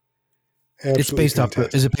 Absolutely it's based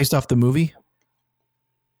fantastic. Is it based off the movie?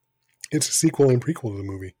 It's a sequel and prequel to the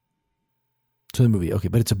movie. To the movie, okay,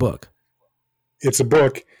 but it's a book. It's a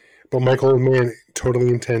book, but Michael Mann totally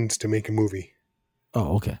intends to make a movie.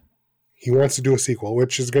 Oh, okay. He wants to do a sequel,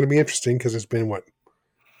 which is going to be interesting because it's been,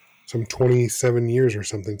 some 27 years or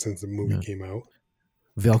something since the movie came out.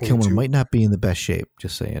 Val Kilmer might not be in the best shape,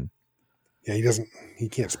 just saying. Yeah, he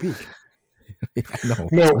can't speak.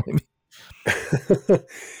 No.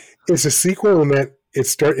 It's a sequel in that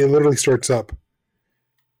it literally starts up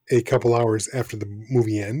a couple hours after the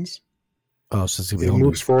movie ends. Oh, so it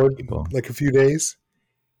moves forward like a few days,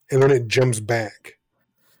 and then it jumps back.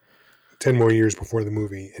 10 more years before the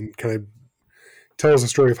movie and kind of tells the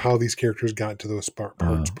story of how these characters got to those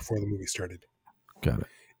parts before the movie started. Got it.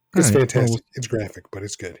 It's fantastic. It's graphic, but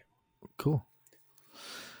it's good. Cool.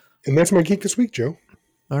 And that's my geek this week, Joe.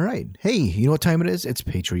 All right. Hey, you know what time it is? It's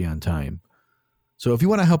Patreon time. So if you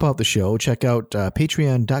want to help out the show, check out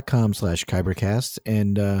patreon.com/Kybercast.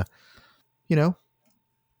 And,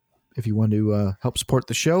 if you want to help support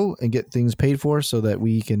the show and get things paid for so that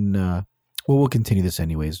we can, we'll continue this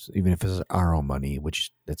anyways, even if it's our own money,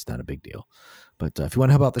 which that's not a big deal. But if you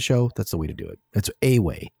want to help out the show, that's the way to do it. That's a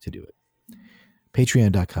way to do it.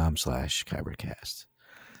 Patreon.com/Kybercast.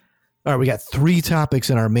 All right, we got 3 topics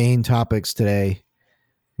in our main topics today.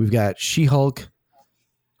 We've got She-Hulk,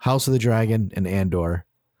 House of the Dragon, and Andor.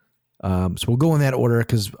 So we'll go in that order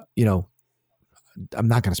because, I'm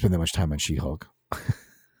not going to spend that much time on She-Hulk.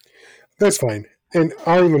 That's fine. And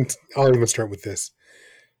I'll even start with this.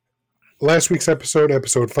 Last week's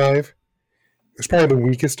episode 5, was probably the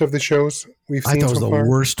weakest of the shows we've seen so far. I thought it was the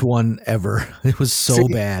worst one ever. It was so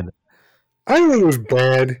bad. I don't think it was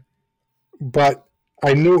bad, but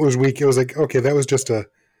I knew it was weak. It was like, okay, that was just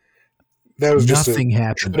nothing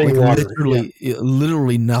happened. Like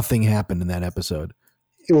literally nothing happened in that episode.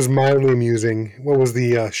 It was mildly amusing. What was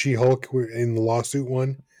the She-Hulk in the lawsuit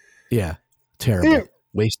one? Yeah, terrible. Yeah.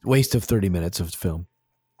 Waste of 30 minutes of film.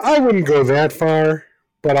 I wouldn't go that far,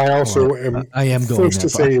 but I also am forced to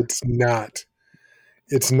say it's not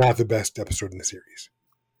the best episode in the series.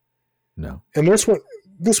 No. And this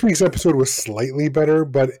week's episode was slightly better,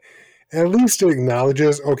 but at least it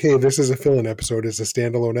acknowledges, okay, this is a fill-in episode. It's a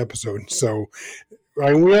standalone episode. So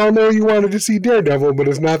we all know you wanted to see Daredevil, but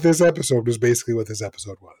it's not this episode, is basically what this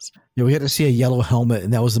episode was. Yeah, we had to see a yellow helmet,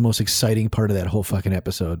 and that was the most exciting part of that whole fucking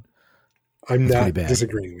episode. I'm not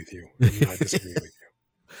disagreeing with you.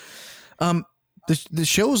 The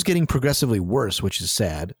show's getting progressively worse, which is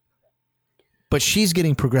sad, but she's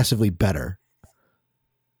getting progressively better.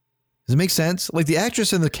 Does it make sense? Like the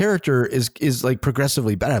actress and the character is like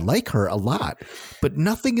progressively better. I like her a lot, but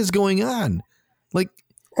nothing is going on. Like,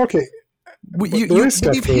 okay, there is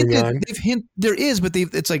stuff going on. There is, but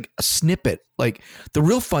it's like a snippet. Like the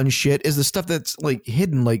real fun shit is the stuff that's like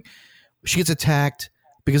hidden. Like she gets attacked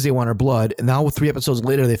because they want her blood, and now 3 episodes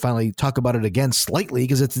later, they finally talk about it again slightly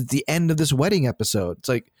because it's at the end of this wedding episode. It's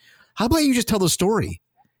like, how about you just tell the story?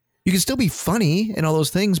 You can still be funny and all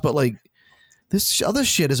those things, but like this other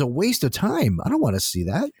shit is a waste of time. I don't want to see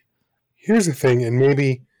that. Here's the thing, and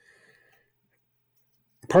maybe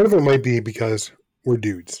part of it might be because we're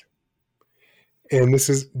dudes. And this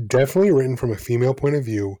is definitely written from a female point of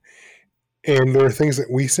view. And there are things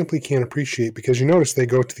that we simply can't appreciate because you notice they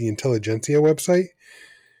go to the Intelligentsia website,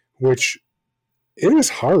 which it is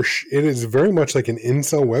harsh. It is very much like an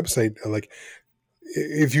incel website. Like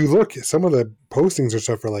if you look, some of the postings or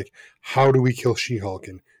stuff are like, how do we kill She-Hulk?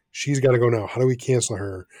 And she's got to go now. How do we cancel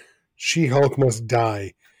her? She-Hulk must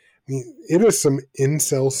die. I mean, it is some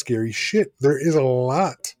incel scary shit. There is a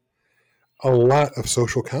lot of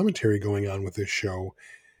social commentary going on with this show.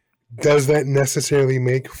 Does that necessarily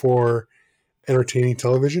make for entertaining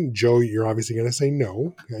television? Joe, you're obviously going to say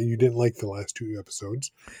no. You didn't like the last 2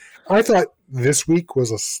 episodes. I thought this week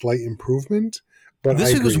was a slight improvement, but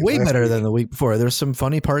this week was way better than the week before. There's some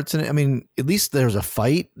funny parts in it. I mean, at least there was a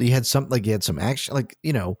fight. You had some action. Like,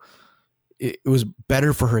 it was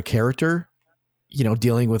better for her character,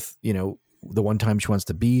 dealing with, the one time she wants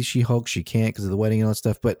to be She-Hulk, she can't because of the wedding and all that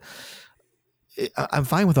stuff. But I'm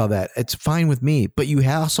fine with all that. It's fine with me. But you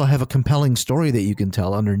also have a compelling story that you can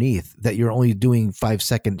tell underneath that you're only doing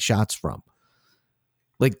 5-second shots from.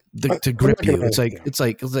 Like to grip you. It's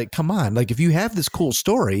like, come on. Like if you have this cool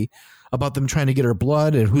story about them trying to get her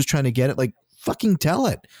blood and who's trying to get it, like fucking tell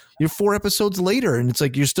it. You're 4 episodes later and it's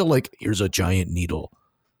like, you're still like, here's a giant needle.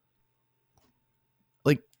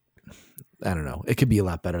 Like, I don't know. It could be a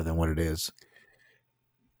lot better than what it is.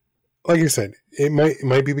 Like I said, it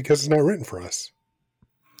might be because it's not written for us.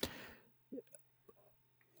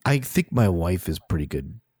 I think my wife is pretty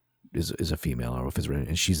good. Is a female, or if it's written,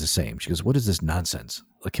 and she's the same. She goes, "What is this nonsense?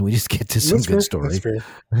 Like, can we just get to some good story?" That's fair.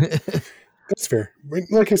 That's fair.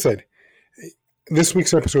 Like I said, this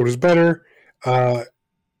week's episode is better. I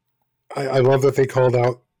love that they called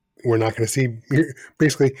out. We're not going to see.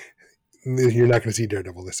 Basically, you're not going to see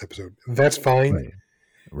Daredevil this episode. That's fine.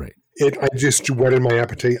 Right. I just whetted my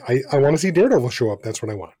appetite. I want to see Daredevil show up. That's what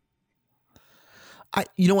I want.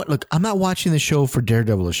 You know what? Look, I'm not watching the show for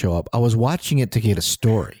Daredevil to show up. I was watching it to get a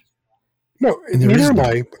story. No, neither am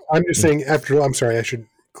I. I'm just saying I'm sorry, I should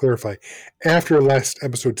clarify. After last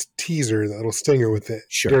episode's teaser, that little stinger with the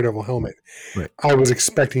Daredevil helmet, right. I was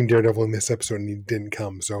expecting Daredevil in this episode and he didn't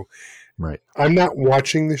come. So right. I'm not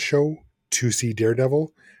watching the show to see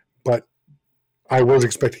Daredevil, but I was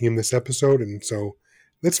expecting him this episode, and so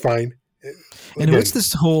that's fine. And Again, what's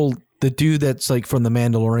this the dude that's like from the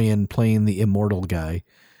Mandalorian playing the immortal guy?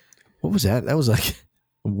 What was that? That was like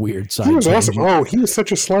a weird side. He was tangent. awesome. Oh, he was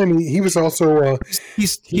such a slimy. He was also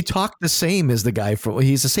he talked the same as the guy from.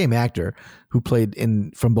 He's the same actor who played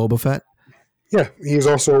from Boba Fett. Yeah, he's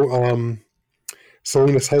also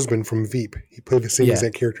Selena's husband from Veep. He played the same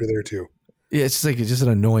exact character there too. Yeah, it's just an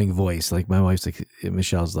annoying voice. Like my wife's like,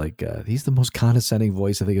 Michelle's like, he's the most condescending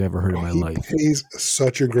voice I think I've ever heard in my life. He's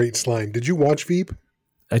such a great slime. Did you watch Veep?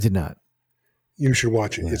 I did not. You should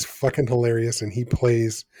watch it. It's fucking hilarious. And he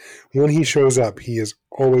plays, when he shows up, he is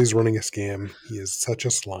always running a scam. He is such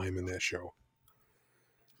a slime in that show.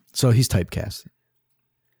 So he's typecast.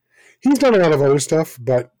 He's done a lot of other stuff,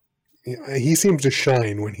 but he seems to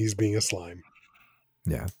shine when he's being a slime.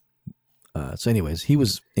 Yeah. So anyways, he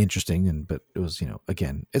was interesting, but it was,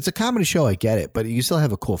 again, it's a comedy show. I get it, but you still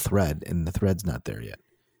have a cool thread, and the thread's not there yet.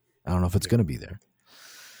 I don't know if it's going to be there.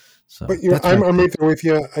 So, but I'm right there with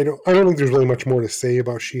you. I don't think there's really much more to say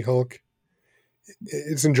about She-Hulk.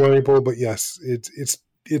 It's enjoyable, but yes, it's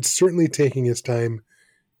certainly taking its time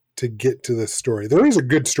to get to the story. There is a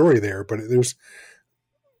good story there, but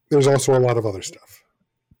there's also a lot of other stuff.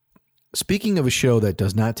 Speaking of a show that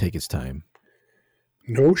does not take its time.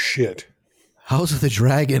 No shit. House of the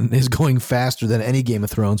Dragon is going faster than any Game of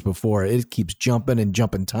Thrones before. It keeps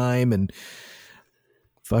jumping time and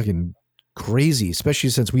fucking crazy,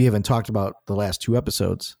 especially since we haven't talked about the last 2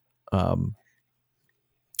 episodes.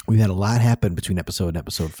 We've had a lot happen between episode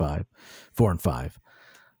 4 and 5.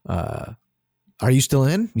 Are you still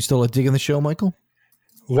in? You still digging the show, Michael?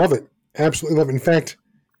 Love it. Absolutely love it. In fact,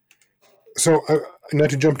 so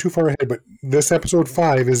not to jump too far ahead, but this episode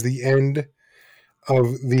 5 is the end of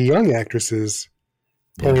the young actresses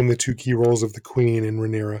playing the 2 key roles of the Queen and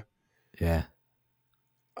Rhaenyra. Yeah.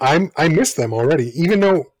 I miss them already, even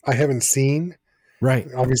though I haven't seen. Right.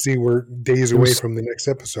 Obviously, we're days away from the next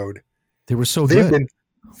episode. They were so They've good. been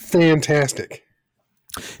fantastic.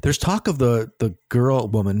 There's talk of the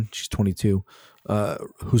woman, she's 22,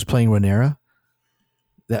 who's playing Rhaenyra.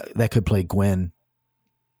 That could play Gwen.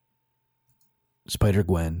 Spider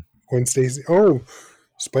Gwen. Gwen Stacy. Oh,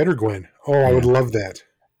 Spider-Gwen. Oh, I would love that.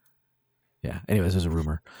 Yeah. Anyways, there's a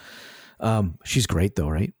rumor. She's great though,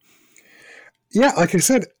 right? Yeah, like I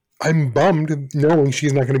said, I'm bummed knowing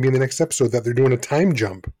she's not going to be in the next episode, that they're doing a time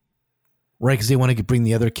jump. Right, because they want to bring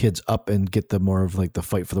the other kids up and get the more of like the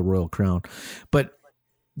fight for the royal crown. But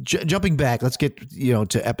jumping back, let's get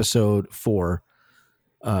to episode 4.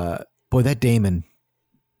 Boy, that Damon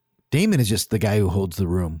is just the guy who holds the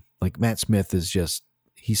room. Like Matt Smith is just,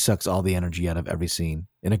 he sucks all the energy out of every scene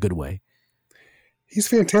in a good way. He's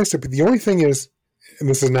fantastic. But the only thing is, and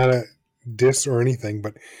this is not a diss or anything,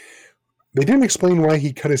 but they didn't explain why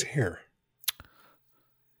he cut his hair.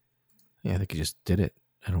 Yeah, I think he just did it.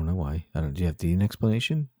 I don't know why. Do you have an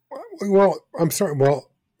explanation? Well, I'm sorry.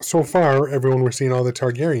 Well, so far, everyone we're seeing, all the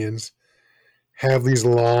Targaryens have these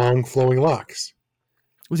long flowing locks.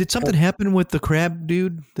 Was it something happened with the crab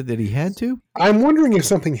dude that he had to? I'm wondering if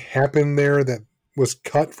something happened there that was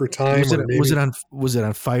cut for time. Was it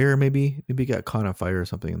on fire? Maybe he got caught on fire or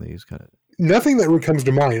something, and they just cut it. Nothing that really comes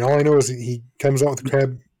to mind. All I know is he comes out with the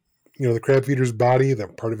crab, the crab feeder's body,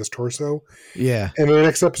 that part of his torso. Yeah. And in the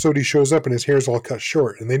next episode, he shows up and his hair's all cut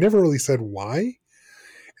short, and they never really said why.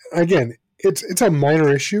 Again, it's a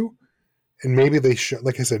minor issue, and maybe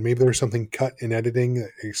like I said, maybe there was something cut in editing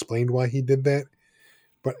that explained why he did that.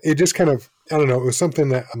 But it just kind of, I don't know, it was something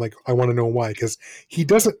that I'm like, I want to know why, because he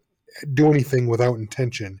doesn't do anything without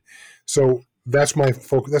intention. So that's my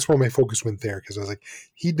focus. That's why my focus went there, because I was like,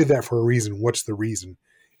 he did that for a reason. What's the reason?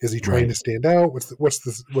 Is he trying to stand out? What's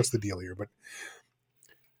the deal here? But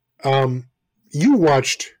you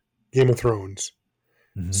watched Game of Thrones,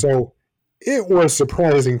 so it was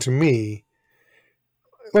surprising to me.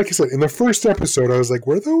 Like I said, in the first episode, I was like,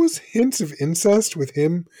 were those hints of incest with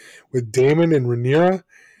him, with Daemon and Rhaenyra?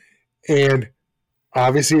 And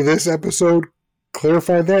obviously this episode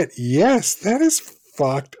clarified that. Yes, that is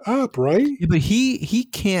fucked up, right? Yeah, but he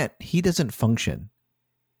doesn't function.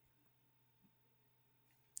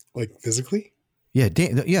 Like physically? Yeah,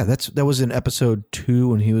 that was in episode 2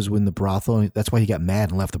 when he was in the brothel. That's why he got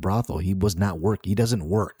mad and left the brothel. He was not work. He doesn't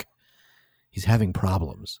work. He's having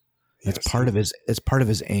problems. It's part of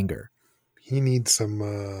his anger. He needs some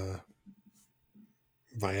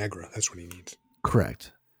Viagra. That's what he needs.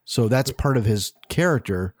 Correct. So that's part of his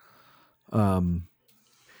character,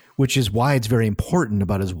 which is why it's very important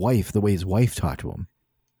about his wife, the way his wife talked to him.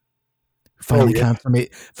 Finally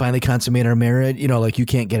consummate our marriage. Like you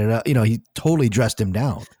can't get it up. He totally dressed him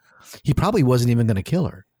down. he probably wasn't even going to kill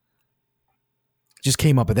her. Just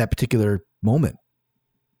came up at that particular moment.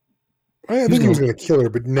 I think he was going to kill her,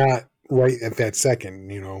 but not right at that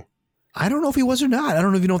second, I don't know if he was or not. I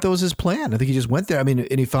don't even know if that was his plan. I think he just went there. I mean,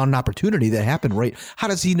 and he found an opportunity that happened right. How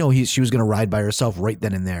does he know she was going to ride by herself right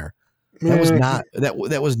then and there? That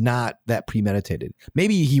was not that premeditated.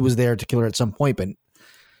 Maybe he was there to kill her at some point, but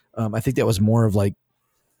I think that was more of like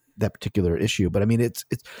that particular issue. But I mean, it's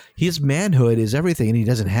his manhood is everything, and he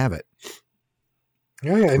doesn't have it.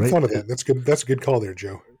 Yeah, I hadn't thought of that. That's good. That's a good call there,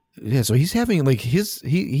 Joe. Yeah, so he's having like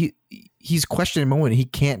he's questioning a moment. He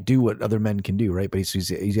can't do what other men can do, right? But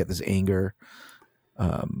he's got this anger.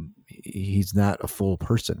 He's not a full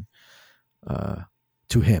person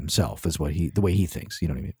to himself, is the way he thinks. You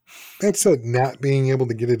know what I mean? That said, not being able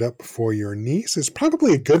to get it up before your niece is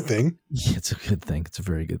probably a good thing. Yeah, it's a good thing. It's a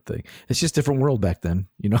very good thing. It's just different world back then,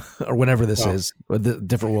 or whenever this is, or the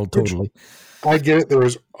different world totally. I get it. There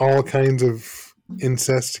was all kinds of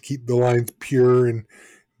incest to keep the lines pure and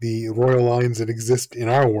the royal lines that exist in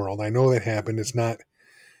our world. I know that happened. It's not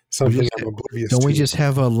something I'm oblivious to. Don't we just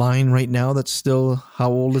have a line right now that's still, how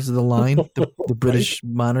old is the line? The British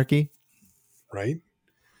monarchy? Right.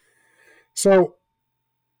 So,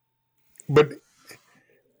 but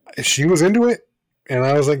she was into it, and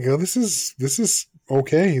I was like, oh, this is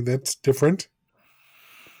okay. That's different.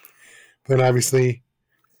 Then obviously,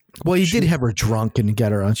 well, he did have her drunk and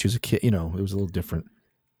get her on. She was a kid, it was a little different.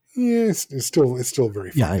 Yeah, it's still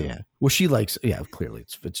very funny. Yeah. Well, she likes, clearly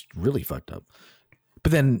it's really fucked up.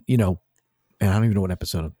 But then, and I don't even know what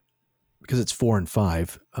episode, because it's 4 and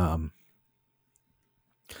 5.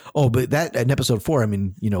 But that in episode 4, I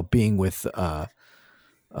mean, being with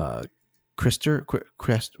Krister,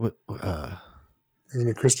 what? Isn't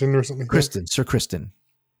it Kristen or something? Kristen, Sir Kristen.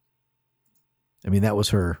 I mean, that was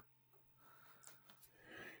her.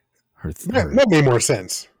 That made more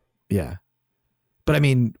sense. Yeah. But I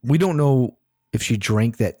mean, we don't know if she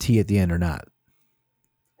drank that tea at the end or not.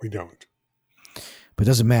 We don't. But it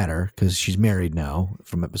doesn't matter because she's married now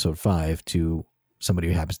from episode 5 to somebody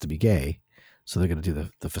who happens to be gay. So they're going to do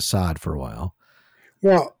the facade for a while.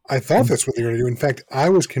 Well, I thought that's what they were going to do. In fact, I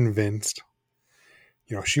was convinced,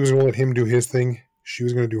 she was going to let him do his thing. She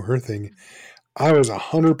was going to do her thing. I was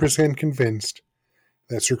 100% convinced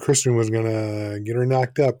that Sir Kristen was going to get her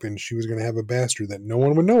knocked up and she was going to have a bastard that no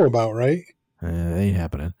one would know about, right? Ain't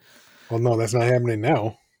happening. Well, no, that's not happening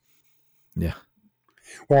now. Yeah.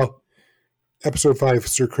 Well, episode 5,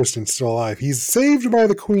 Sir Kristen's still alive. He's saved by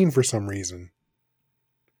the Queen for some reason.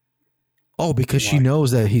 Oh, because she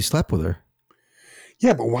knows that he slept with her.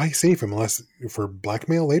 Yeah, but why save him unless for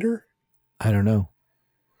blackmail later? I don't know.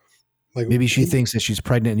 Like maybe she thinks that she's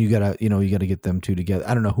pregnant and you gotta get them two together.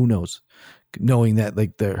 I don't know. Who knows? Knowing that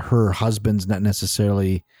like her husband's not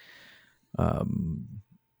necessarily a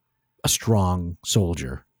strong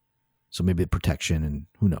soldier, so maybe protection and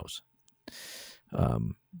who knows.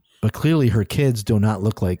 But clearly her kids do not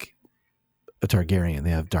look like a Targaryen. They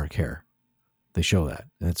have dark hair. They show that,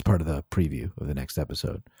 and it's part of the preview of the next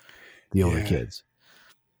episode. The older kids.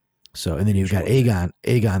 So, and then you've got Aegon.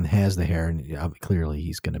 Aegon has the hair, and clearly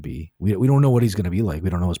he's going to be. We don't know what he's going to be like. We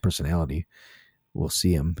don't know his personality. We'll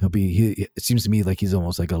see him. It seems to me like he's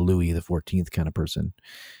almost like a Louis the 14th kind of person,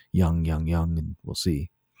 young, and we'll see.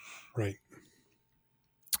 Right.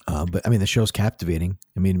 But I mean, the show's captivating.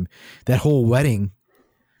 I mean, that whole wedding.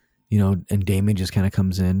 And Damon just kind of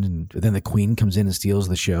comes in, and then the Queen comes in and steals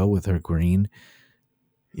the show with her green,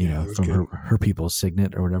 from her people's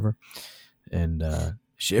signet or whatever. And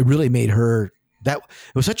it really made her it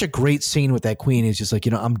was such a great scene with that Queen. It's just like,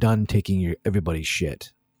 I'm done taking everybody's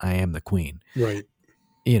shit. I am the Queen. Right.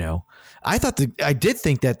 I did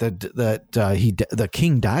think that the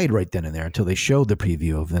king died right then and there until they showed the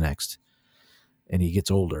preview of the next, and he gets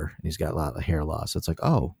older and he's got a lot of hair loss. It's like,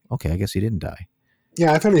 oh, okay. I guess he didn't die.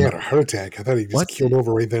 Yeah, I thought he had a heart attack. I thought he just killed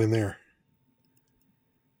over right then and there.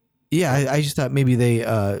 Yeah, I just thought maybe they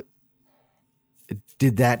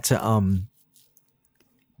did that to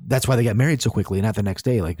that's why they got married so quickly, not the next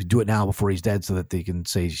day. Like, do it now before he's dead so that they can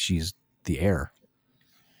say she's the heir.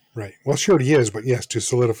 Right. Well, sure he is, but yes, to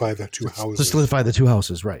solidify the two houses. To solidify the two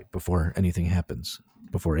houses, right, before anything happens,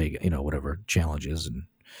 before whatever challenges, and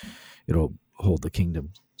it'll hold the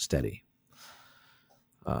kingdom steady.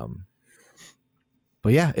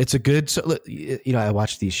 But yeah, it's a good. So I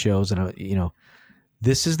watch these shows, and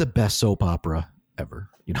this is the best soap opera ever.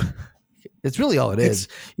 It's really all it is.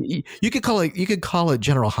 You could call it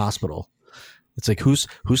General Hospital. It's like who's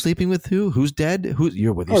sleeping with who's dead, who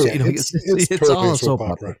you're with. It's all a soap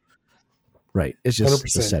opera. Right. It's just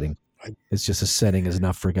 100%. The setting. It's just a setting is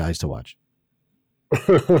enough for guys to watch.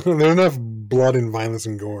 There's enough blood and violence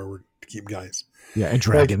and gore to keep guys. Yeah, and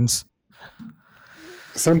dragons.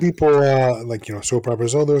 Some people soap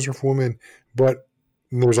operas. Oh, those are for women, but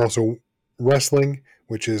there's also wrestling,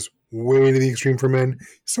 which is way to the extreme for men.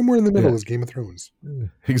 Somewhere in the middle is Game of Thrones.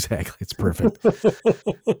 Exactly, it's perfect.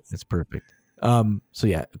 It's perfect. So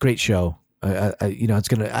yeah, great show. I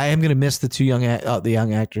am gonna miss the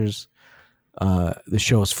young actors. The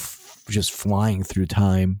show is just flying through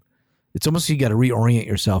time. It's almost you got to reorient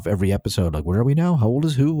yourself every episode. Like, where are we now? How old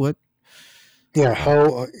is who? What? Yeah,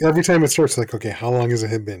 every time it starts, like, okay, how long has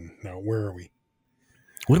it been? No, where are we?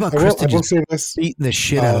 What about Kristen just beating the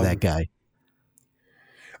shit out of that guy?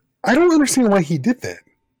 I don't understand why he did that.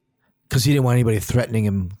 Because he didn't want anybody threatening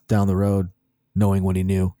him down the road, knowing what he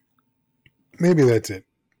knew. Maybe that's it.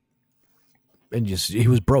 And he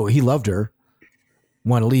was broke. He loved her,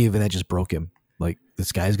 wanted to leave, and that just broke him. Like,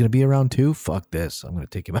 this guy's going to be around too? Fuck this. I'm going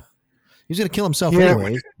to take him out. He's going to kill himself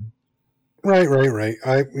anyway. Right.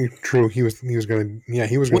 True. He was going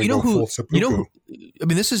to go full seppuku.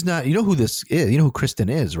 This is not, you know who this is? You know who Kristen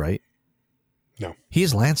is, right? No. He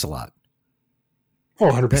is Lancelot. Oh,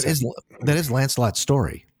 100%. That is Lancelot's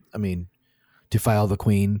story. I mean, defile the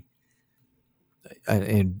queen,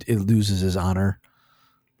 and it loses his honor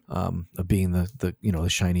of being the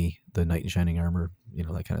knight in shining armor,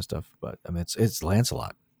 that kind of stuff. But I mean, it's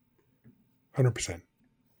Lancelot. 100%.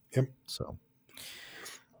 Yep. So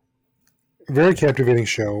very captivating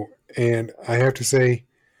show, and I have to say,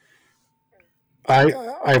 I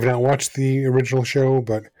have not watched the original show,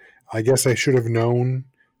 but I guess I should have known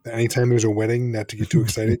that anytime there's a wedding, not to get too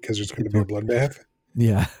excited because there's going to be a bloodbath.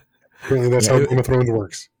 Yeah. Apparently that's how Game of Thrones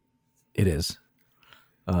works. It is.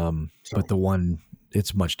 But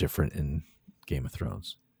it's much different in Game of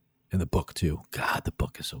Thrones. In the book, too. God, the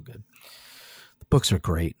book is so good. The books are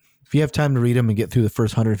great. If you have time to read them and get through the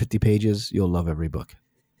first 150 pages, you'll love every book.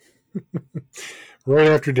 Right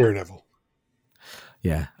after Daredevil.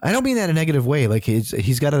 Yeah. I don't mean that in a negative way. Like,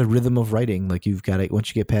 he's got a rhythm of writing. Like, you've got it. Once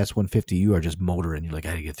you get past 150, you are just motoring. You're like,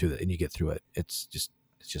 I gotta get through that. And you get through it. It's just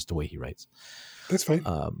the way he writes. That's fine.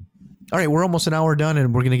 All right. We're almost an hour done,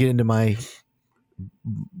 and we're going to get into the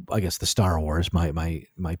Star Wars, my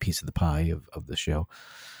piece of the pie of the show.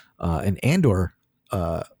 And Andor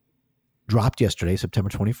dropped yesterday, September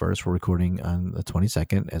 21st. We're recording on the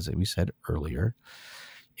 22nd, as we said earlier.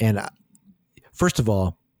 And first of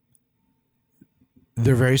all,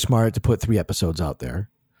 they're very smart to put 3 episodes out there.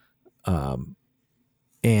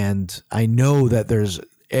 And I know that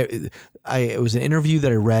it was an interview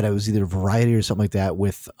that I read. It was either Variety or something like that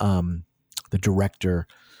with the director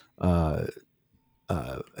and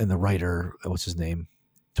the writer. What's his name?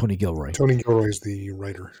 Tony Gilroy. Tony Gilroy is the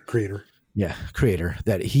creator. Yeah, creator.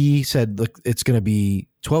 That he said, look, it's going to be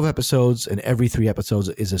 12 episodes, and every 3 episodes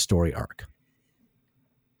is a story arc.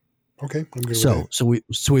 Okay, I'm good with that.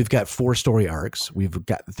 So we've got 4 story arcs. We've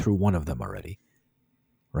gotten through one of them already,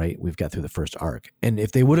 right? We've got through the first arc, and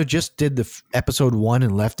if they would have just did the episode 1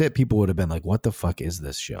 and left it, people would have been like, "What the fuck is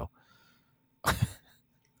this show?"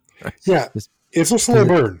 Yeah, it's a slow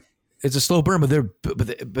burn. It's a slow burn,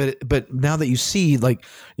 but now that you see, like,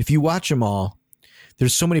 if you watch them all,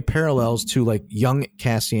 there's so many parallels to like young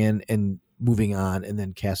Cassian and moving on, and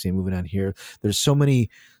then Cassian moving on here. There's so many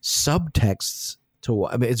subtexts to.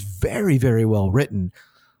 I mean, it's very, very well written.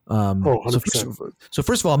 So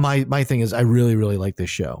first of all, my thing is I really, really like this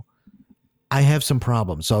show. I have some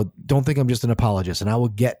problems, so don't think I'm just an apologist, and I will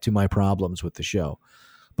get to my problems with the show.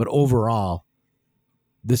 But overall,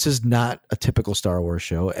 this is not a typical Star Wars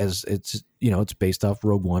show, as it's based off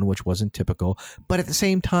Rogue One, which wasn't typical. But at the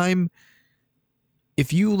same time,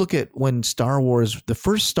 if you look at when Star Wars, the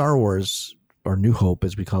first Star Wars, or New Hope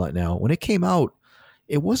as we call it now, when it came out,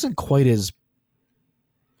 it wasn't quite as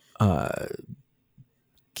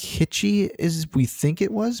kitschy as we think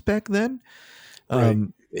it was back then. Right.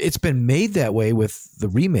 It's been made that way with the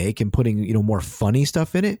remake and putting more funny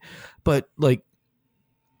stuff in it, but like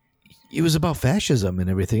it was about fascism and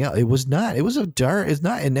everything else. It was not. It was dark. It's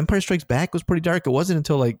not. And Empire Strikes Back was pretty dark. It wasn't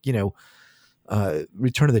until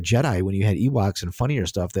Return of the Jedi, when you had Ewoks and funnier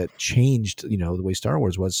stuff, that changed the way Star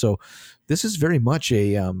Wars was. So this is very much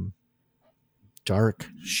a dark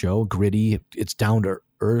show, gritty. It's down to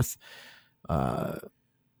earth.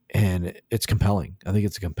 And it's compelling. I think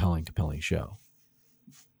it's a compelling show.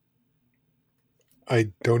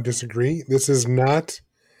 I don't disagree. This is not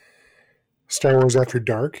Star Wars After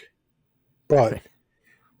Dark, but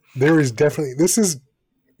this is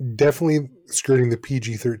definitely skirting the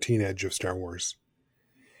PG-13 edge of Star Wars.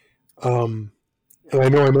 And I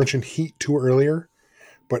know I mentioned Heat too earlier,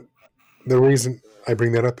 but the reason I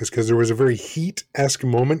bring that up is because there was a very Heat-esque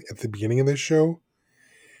moment at the beginning of this show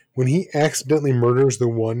when he accidentally murders the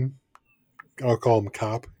one, I'll call him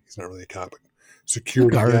cop. He's not really a cop.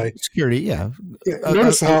 Security guy. Security, yeah.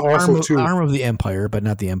 Notice how also too arm of the Empire, but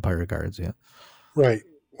not the Empire guards. Yeah. Right.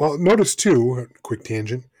 Well, notice too. Quick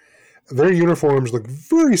tangent. Their uniforms look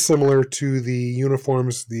very similar to the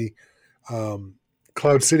uniforms the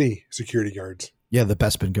Cloud City security guards. Yeah, the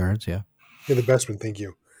Bespin guards. Yeah. Yeah, the Bespin. Thank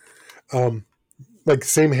you. Like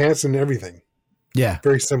same hats and everything. Yeah.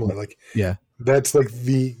 Very similar. Like yeah. That's like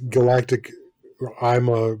the galactic. I'm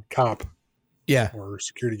a cop. Yeah. Or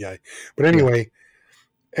security guy. But anyway,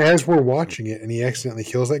 as we're watching it and he accidentally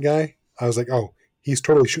kills that guy, I was like, oh, he's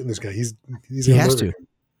totally shooting this guy. He has to.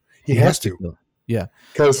 He has to. Yeah.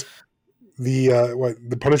 Because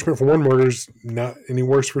the punishment for one murder is not any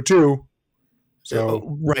worse for two.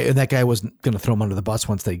 So right, and that guy wasn't going to throw him under the bus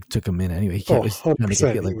once they took him in anyway. He can't.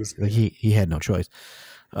 100%. He had no choice.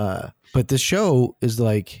 But the show is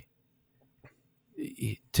like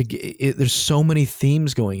there's so many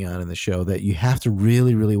themes going on in the show that you have to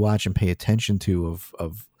really, really watch and pay attention to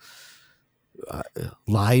of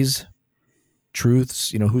lies, truths.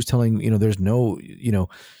 Who's telling? There's no.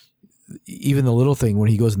 Even the little thing when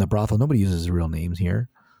he goes in the brothel, nobody uses his real names here.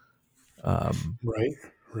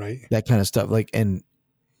 Right. That kind of stuff.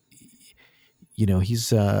 He's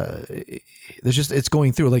there's just, it's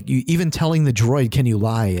going through you even telling the droid, can you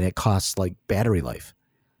lie? And it costs like battery life.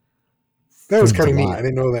 That was kind of neat. I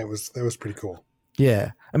didn't know that was pretty cool.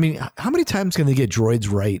 Yeah. I mean, how many times can they get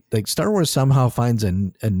droids right? Like Star Wars somehow finds a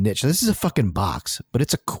niche. This is a fucking box, but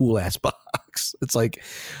it's a cool ass box. It's like,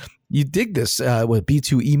 you dig this,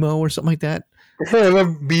 B2 emo or something like that? I love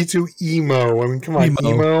B2 emo. I mean, come on,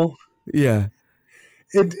 emo. Yeah.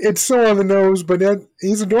 It's so on the nose, but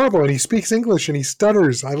he's adorable and he speaks English and he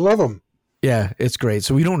stutters. I love him. Yeah, it's great.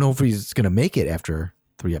 So we don't know if he's going to make it after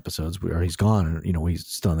 3 episodes or he's gone or, he's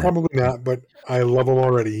still on that. Probably not, but I love him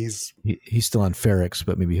already. He's still on Ferrix,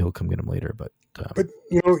 but maybe he'll come get him later. But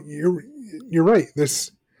you're right.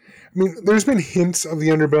 There's been hints of the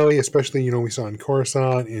underbelly, especially, we saw in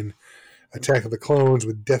Coruscant in Attack of the Clones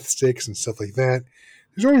with death sticks and stuff like that.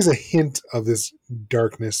 There's always a hint of this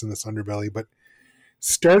darkness in this underbelly, but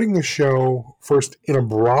starting the show first in a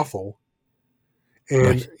brothel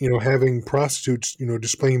and, right. Having prostitutes,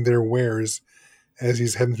 displaying their wares as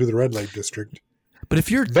he's heading through the red light district. But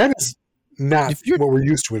that is not what we're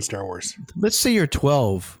used to in Star Wars. Let's say you're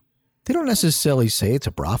 12. They don't necessarily say it's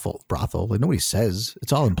a brothel. Like nobody says.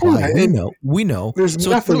 It's all implied. We know. There's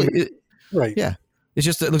nothing. Right. Yeah. It's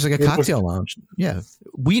just, it looks like a cocktail lounge. Yeah.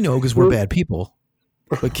 We know because we're bad people.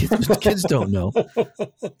 But kids don't know.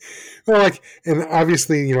 Well, and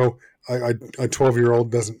obviously, a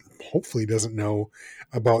 12-year-old hopefully doesn't know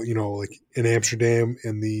about, in Amsterdam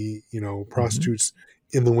and the, prostitutes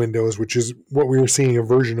in the windows, which is what we were seeing a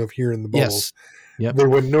version of here in the bubbles. Yes. Yep. They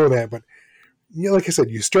wouldn't know that. But, like I said,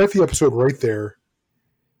 you start the episode right there.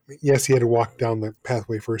 Yes, he had to walk down the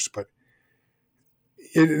pathway first, but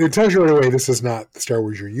it tells you right away this is not the Star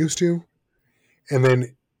Wars you're used to. And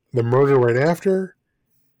then the murder right after.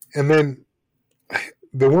 And then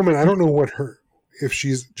the woman, I don't know if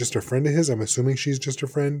she's just a friend of his. I'm assuming she's just a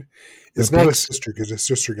friend. It's not a sister because his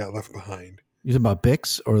sister got left behind. You talking about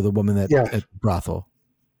Bix or the woman at brothel?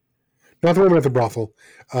 Not the woman at the brothel.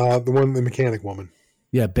 The mechanic woman.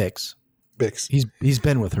 Yeah, Bix. He's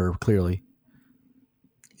been with her, clearly.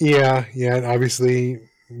 Yeah. And obviously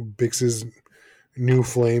Bix's new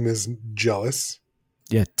flame is jealous.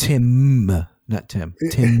 Yeah, Tim. Not Tim.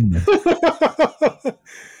 Tim.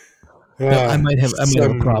 I might have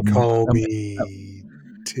a problem. Call me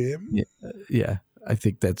Tim. Yeah, I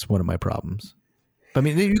think that's one of my problems. But, I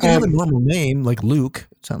mean, you can have a normal name like Luke.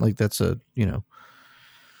 It's not like that's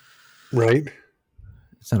right.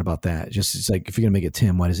 It's not about that. It's like if you're gonna make it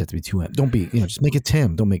Tim, why does it have to be 2 M's? Don't be, just make it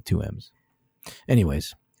Tim. Don't make 2 M's.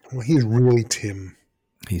 Anyways, well, he's really Tim.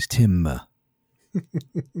 He's Tim.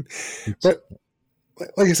 But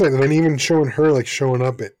like I said, and then even showing her showing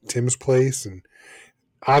up at Tim's place and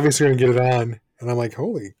obviously going to get it on. And I'm like,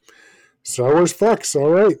 holy, Star Wars fucks.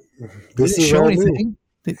 All right. This is all new.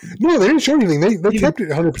 No, they didn't show anything. They kept it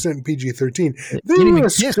 100% PG-13. They even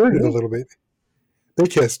skirted a little bit. They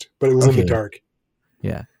kissed, but it was in the dark.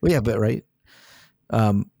 Yeah. Well, yeah, but right.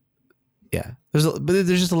 Yeah. There's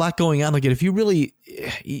just a lot going on. Like, if you really,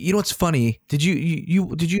 what's funny? Did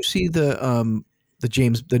you see the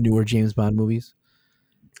newer James Bond movies?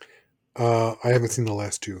 I haven't seen the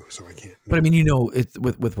last 2, so I can't. But I mean, it's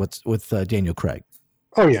with Daniel Craig.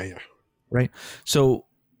 Oh yeah. Right. So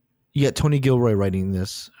you got Tony Gilroy writing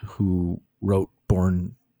this, who wrote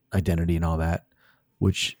Bourne Identity and all that,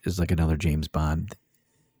 which is like another James Bond.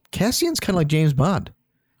 Cassian's kind of like James Bond.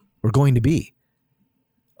 We're going to be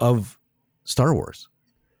of Star Wars.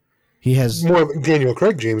 He has more of Daniel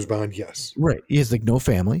Craig James Bond. Yes, right. He has like no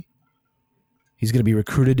family. He's going to be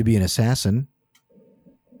recruited to be an assassin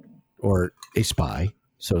or a spy,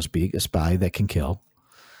 so to speak, a spy that can kill.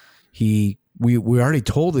 We already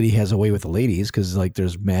told that he has a way with the ladies because like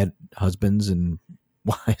there's mad husbands and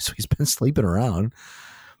wives. So he's been sleeping around.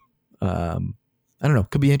 I don't know.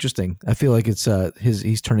 Could be interesting. I feel like it's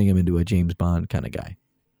he's turning him into a James Bond kind of guy.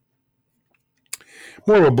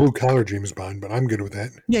 More of a blue collar James Bond, but I'm good with that.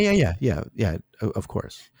 Yeah. Of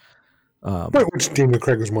course. But which Daniel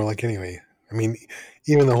Craig was more like anyway. I mean,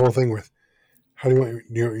 even the whole thing with how do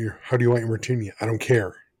you want your martini? I don't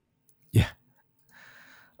care. Yeah.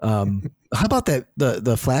 How about that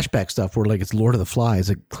the flashback stuff where like it's Lord of the Flies?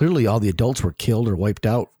 Like clearly all the adults were killed or wiped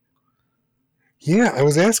out. Yeah, I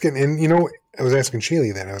was asking, and I was asking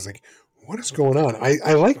Shaylee that. I was like, "What is going on?"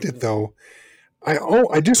 I liked it though.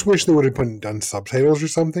 I just wish they would have done subtitles or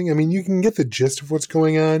something. I mean, you can get the gist of what's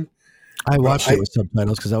going on. I watched it with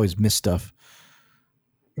subtitles because I always miss stuff.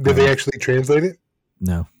 Did they actually translate it?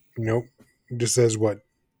 No. Nope. It just says what?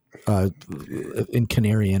 In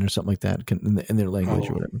Canarian or something like that, in their language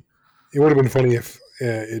or whatever. It would have been funny if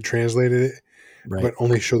it translated it, right, but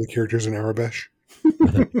only show the characters in Arabic.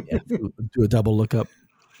 Yeah, do a double lookup.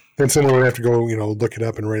 Then someone would have to go, look it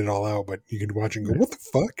up and write it all out. But you could watch and go, "What the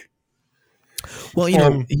fuck?" Well,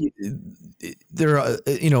 there,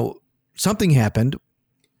 something happened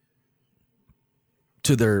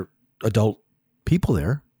to their adult people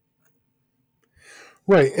there.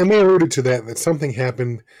 Right, and they alluded to that something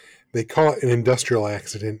happened. They call it an industrial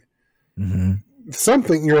accident.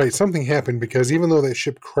 Mm-hmm. You're right, something happened because even though that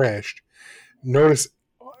ship crashed, notice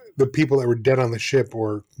the people that were dead on the ship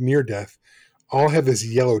or near death all have this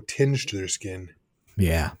yellow tinge to their skin.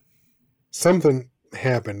 Yeah. Something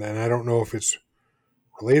happened, and I don't know if it's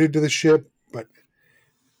related to the ship, but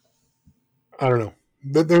I don't know.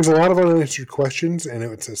 There's a lot of unanswered questions, and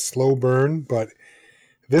it's a slow burn, but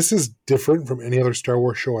this is different from any other Star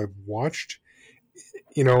Wars show I've watched.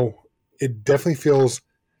 It definitely feels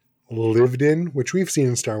lived in, which we've seen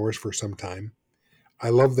in Star Wars for some time. I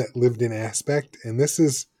love that lived in aspect, and this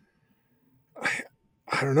is,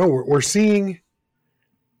 I don't know, we're seeing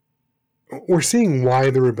why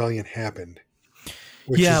the rebellion happened.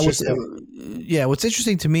 What's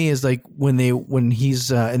interesting to me is like when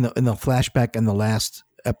he's in the flashback in the last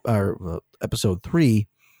episode 3,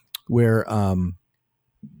 where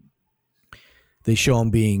they show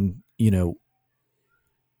him being,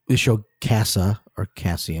 they show Cassian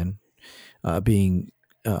being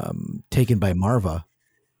taken by Marva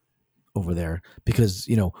over there because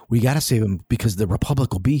we got to save him because the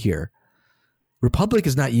Republic will be here. Republic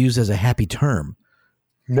is not used as a happy term.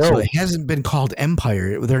 No, so it hasn't been called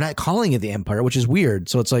Empire. They're not calling it the Empire, which is weird.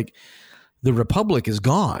 So it's like the Republic is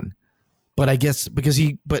gone. But I guess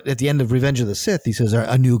but at the end of Revenge of the Sith, he says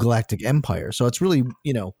a new galactic empire. So it's really,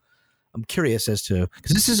 I'm curious as to,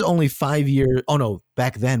 because this is only 5 years. Oh no,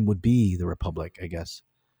 back then would be the Republic, I guess.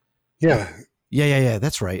 Yeah. Yeah.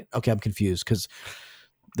 That's right. Okay, I'm confused because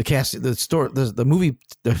the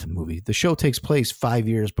show takes place 5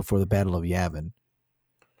 years before the Battle of Yavin.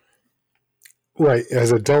 Right,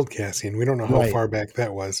 as adult Cassian. We don't know how Right. far back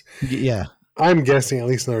that was. Yeah. I'm guessing at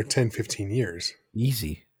least another 10, 15 years.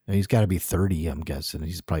 Easy. He's got to be 30, I'm guessing.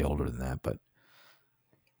 He's probably older than that, but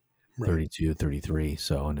Right. 32, 33.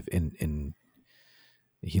 So, and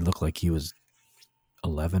he looked like he was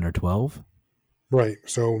 11 or 12. Right,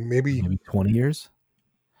 so maybe 20 years.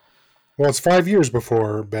 Well, it's 5 years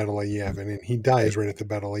before Battle of Yavin, and he dies right at the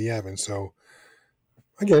Battle of Yavin. So,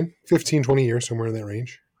 again, 15, 20 years, somewhere in that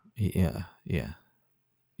range. Yeah.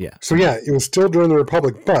 So, yeah, it was still during the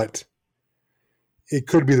Republic, but it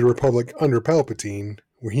could be the Republic under Palpatine,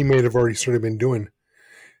 where he may have already sort of been doing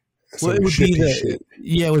some it would be shit.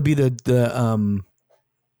 Yeah, it would be the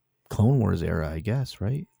Clone Wars era, I guess,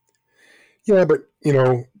 right? Yeah, but,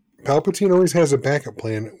 Palpatine always has a backup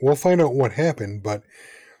plan. We'll find out what happened, but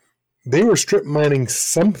they were strip mining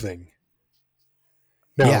something.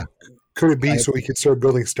 Now, could it be so we could start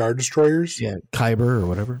building Star Destroyers? Yeah, Kyber or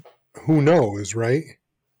whatever. Who knows, right?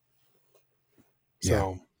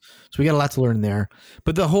 So we got a lot to learn there.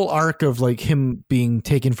 But the whole arc of like him being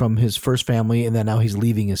taken from his first family and then now he's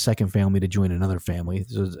leaving his second family to join another family.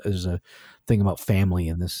 There's a thing about family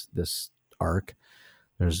in this arc.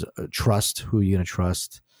 There's a trust. Who are you going to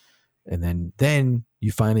trust? And then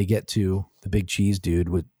you finally get to the big cheese dude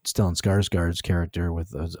with Stellan Skarsgård's character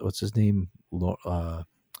with what's his name? Oh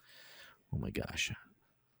my gosh.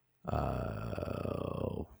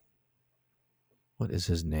 What is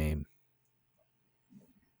his name?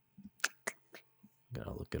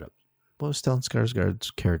 Gotta look it up. what was Stellan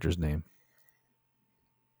Skarsgård's character's name?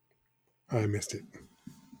 I missed it.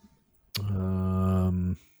 I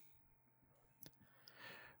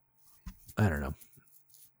don't know.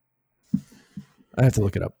 I have to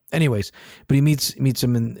look it up. Anyways, but he meets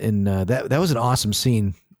him in that was an awesome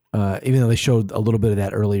scene. Even though they showed a little bit of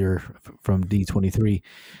that earlier from D23,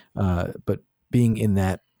 but being in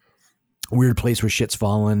that weird place where shit's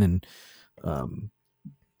fallen and,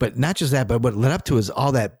 but not just that, but what led up to is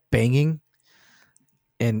all that banging,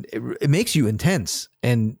 and it makes you intense.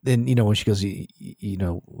 And then, you know, when she goes, you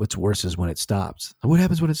know, what's worse is when it stops. What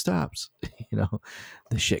happens when it stops? You know,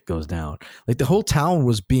 the shit goes down. Like the whole town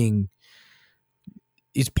was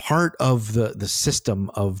is part of the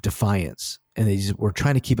system of Defiance. And they were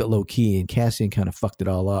trying to keep it low key, and Cassian kind of fucked it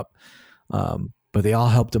all up. But they all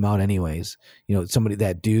helped him out anyways. You know,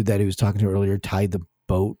 that dude that he was talking to earlier tied the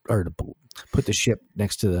boat, or put the ship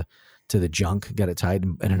next to the junk, got it tied,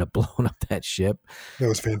 and ended up blowing up that ship. That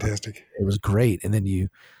was fantastic. It was great. And then you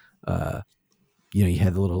had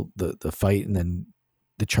the fight, and then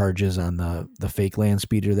the charges on the fake land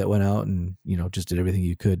speeder that went out, and, you know, just did everything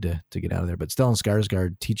you could to get out of there. But Stellan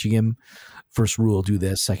Skarsgård teaching him first rule, do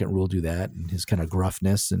this, second rule, do that, and his kind of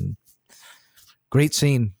gruffness, and great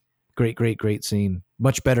scene. Great scene.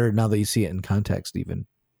 Much better now that you see it in context, even.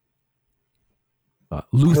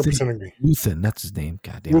 Luthen, that's his name.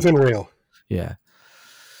 God damn. Luthen Rail. Yeah.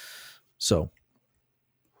 So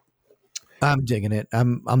I'm digging it.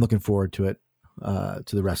 I'm looking forward to it,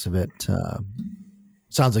 to the rest of it.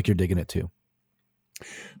 Sounds like you're digging it too.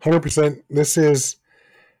 100%. This is,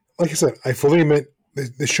 like I said, I fully admit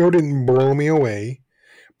the show didn't blow me away,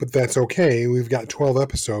 but that's okay. We've got 12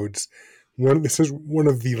 episodes. This is one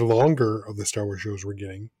of the longer of the Star Wars shows we're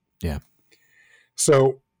getting. Yeah.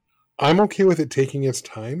 So I'm okay with it taking its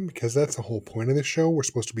time, because that's the whole point of the show. We're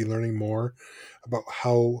supposed to be learning more about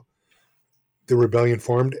how the rebellion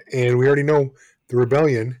formed. And we already know the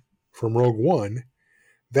rebellion from Rogue One,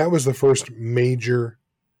 that was the first major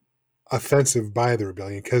offensive by the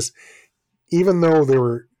rebellion, because even though they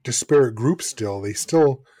were disparate groups still, they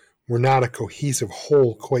still were not a cohesive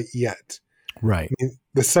whole quite yet. Right. I mean,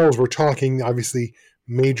 the cells were talking, obviously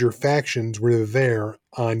major factions were there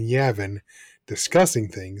on Yavin discussing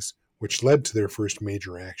things, which led to their first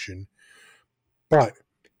major action. But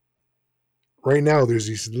right now there's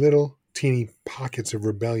these little teeny pockets of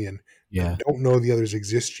rebellion. Yeah. I don't know the others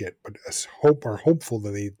exist yet, but are hopeful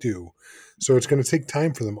that they do. So it's going to take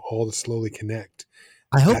time for them all to slowly connect.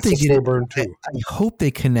 I hope they get burn too. I hope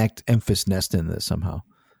they connect Emphas Nest in this somehow.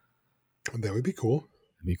 That would be cool.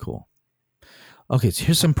 That'd be cool. Okay, so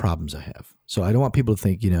here's some problems I have. So I don't want people to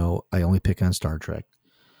think, you know, I only pick on Star Trek.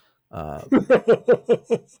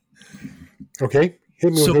 Okay,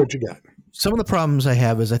 hit me with what you got. Some of the problems I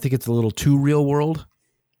have is I think it's a little too real world.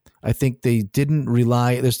 I think they didn't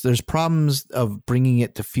rely. There's problems of bringing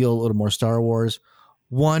it to feel a little more Star Wars.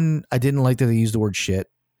 One, I didn't like that they used the word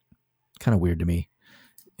shit. Kind of weird to me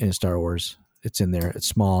in Star Wars. It's in there. It's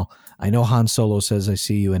small. I know Han Solo says, "I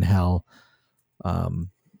see you in hell,"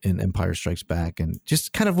 in Empire Strikes Back, and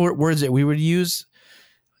just kind of words that we would use.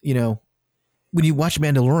 You know, when you watch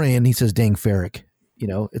Mandalorian, he says "dang Ferric." You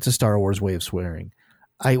know, it's a Star Wars way of swearing.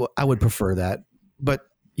 I would prefer that, but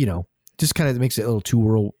you know, just kind of makes it a little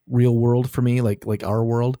too real world for me, like our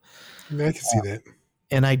world. Yeah, I can see that.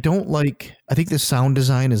 And I don't like. I think the sound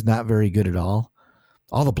design is not very good at all.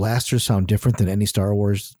 All the blasters sound different than any Star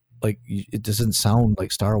Wars. Like, it doesn't sound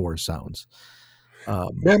like Star Wars sounds.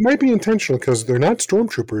 That might be intentional, because they're not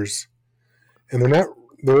stormtroopers, and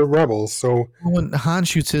they're rebels. So when Han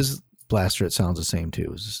shoots his blaster, it sounds the same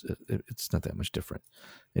too. It's not that much different.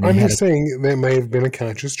 And I'm just saying that may have been a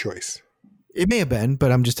conscious choice. It may have been,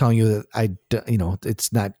 but I'm just telling you that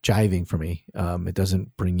it's not jiving for me. It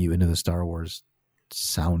doesn't bring you into the Star Wars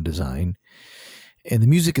sound design, and the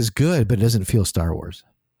music is good, but it doesn't feel Star Wars.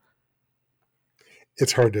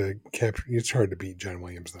 It's hard to capture. It's hard to beat John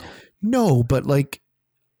Williams, though. No, but like,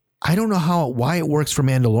 I don't know why it works for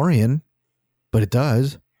Mandalorian, but it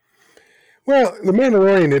does. Well, the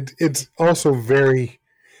Mandalorian, it's also very.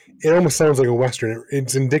 It almost sounds like a Western.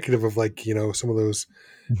 It's indicative of, like, you know, some of those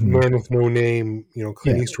Man with No Name, you know,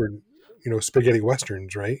 Clint Eastwood, you know, spaghetti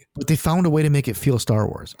Westerns, right? But they found a way to make it feel Star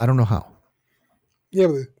Wars. I don't know how. Yeah,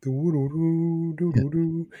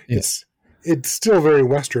 it's still very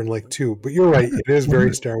Western-like too. But you're right, it is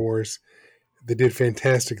very Star Wars. They did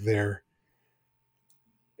fantastic there,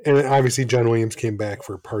 and obviously John Williams came back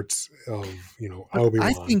for parts of, you know,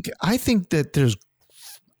 Obi-Wan. I think that there's,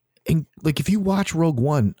 like, if you watch Rogue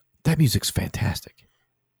One, that music's fantastic,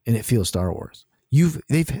 and it feels Star Wars.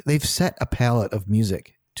 They've set a palette of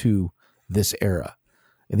music to this era.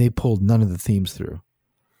 and they pulled none of the themes through.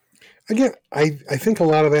 Again, I think a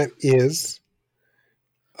lot of that is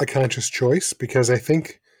a conscious choice because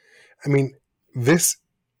this,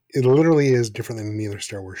 it literally is different than any other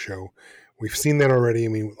Star Wars show. We've seen that already. I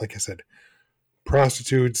mean, like I said,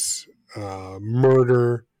 prostitutes,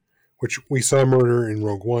 murder, which we saw murder in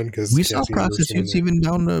Rogue One because we saw prostitutes even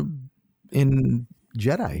down in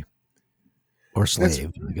Jedi or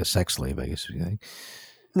slave, like a sex slave, I guess.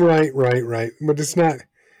 Right. But it's not.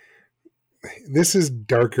 This is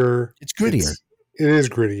darker. It's grittier. It is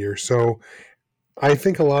grittier. So I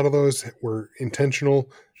think a lot of those were intentional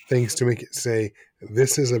things to make it say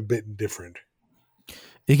this is a bit different.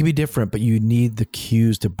 It can be different, but you need the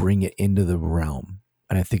cues to bring it into the realm.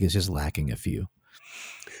 And I think it's just lacking a few.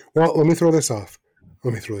 Well, let me throw this out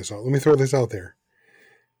there.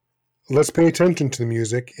 Let's pay attention to the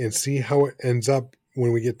music and see how it ends up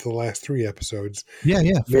when we get to the last 3 episodes. Yeah.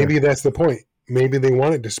 Maybe that's the point. Maybe they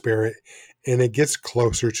wanted to spare it, and it gets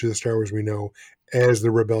closer to the Star Wars we know as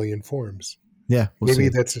the rebellion forms. Yeah, maybe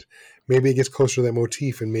it gets closer to that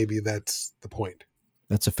motif, and maybe that's the point.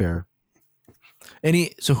 That's a fair.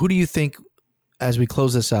 So who do you think, as we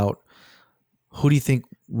close this out, who do you think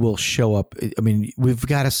will show up? I mean, we've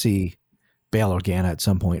got to see Bail Organa at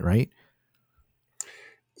some point, right?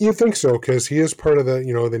 You think so, because he is part of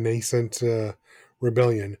the nascent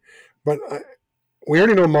rebellion. But we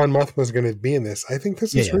already know Mon Mothma is going to be in this. I think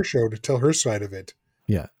this is her show to tell her side of it.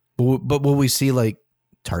 Yeah, but will we see like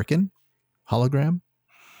Tarkin hologram?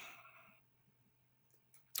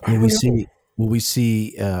 Will we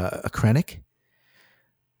see a Krennic?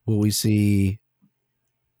 Will we see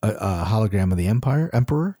a hologram of the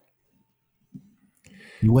Emperor?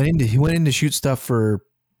 He went in to shoot stuff for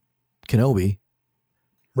Kenobi,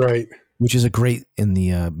 right? Which is a great in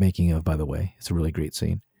the making of. By the way, it's a really great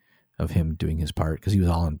scene of him doing his part because he was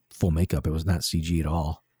all in full makeup. It was not CG at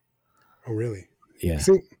all. Oh, really? Yeah.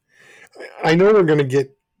 See, I know we're going to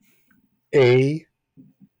get a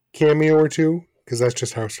cameo or two because that's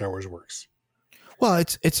just how Star Wars works. Well,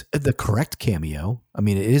 it's the correct cameo. I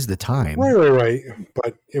mean, it is the time. Right.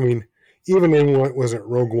 But I mean, even in what was it,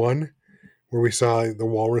 Rogue One, where we saw the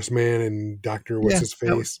Walrus Man and Dr. What's his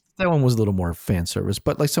face. That one was a little more fan service,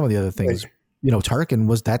 but like some of the other things, Tarkin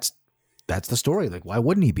was that's the story. Like, why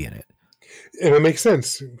wouldn't he be in it? And it makes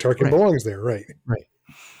sense. Tarkin belongs there, right? Right.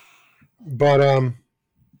 But I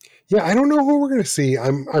don't know who we're going to see.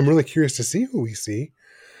 I'm really curious to see who we see.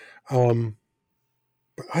 But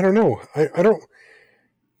I don't know. I'll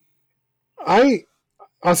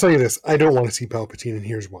tell you this. I don't want to see Palpatine, and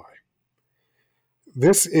here's why.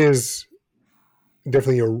 This is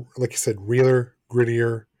definitely like I said, realer,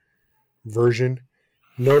 grittier version.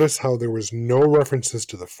 Notice how there was no references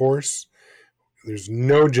to the Force. There's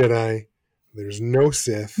no Jedi. There's no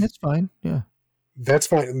Sith. That's fine. Yeah. That's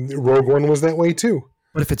fine. Rogue One was that way too.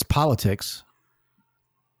 But if it's politics,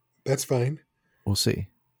 that's fine. We'll see.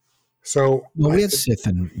 So we had Sith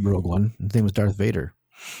in Rogue One. His name was Darth Vader.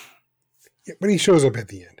 Yeah, but he shows up at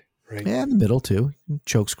the end, right? Yeah, in the middle too. He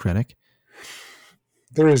chokes Krennic.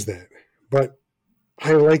 There is that. But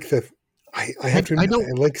I like that. I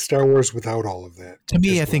like Star Wars without all of that. To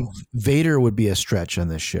me, I think Vader would be a stretch on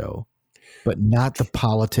this show, but not the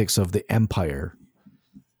politics of the Empire.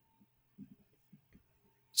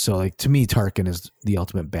 So, like, to me, Tarkin is the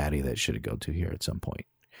ultimate baddie that should go to here at some point.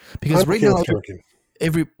 Because right now,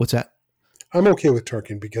 what's that? I'm okay with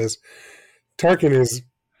Tarkin because Tarkin is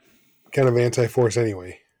kind of anti-Force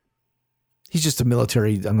anyway. He's just a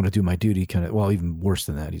military. I'm going to do my duty kind of. Well, even worse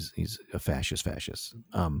than that, he's a fascist.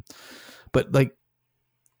 But like,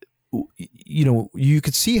 you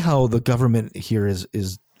could see how the government here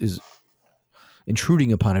is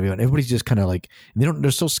intruding upon everyone. Everybody's just kind of like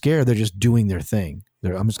they're so scared. They're just doing their thing.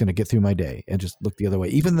 I'm just going to get through my day and just look the other way.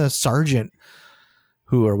 Even the sergeant,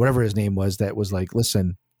 or whatever his name was, that was like,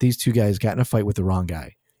 listen, these two guys got in a fight with the wrong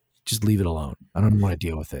guy. Just leave it alone. I don't want to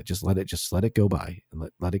deal with it. Just let it go by and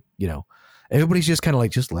let it, everybody's just kind of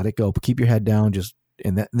like, just let it go. Keep your head down.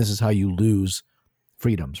 And this is how you lose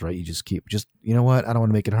freedoms, right? You just you know what? I don't want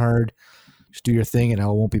to make it hard. Just do your thing and I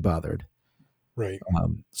won't be bothered. Right.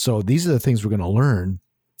 So these are the things we're going to learn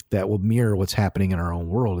that will mirror what's happening in our own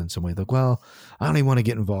world in some way. Like, well, I don't even want to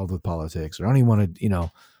get involved with politics, or I don't even want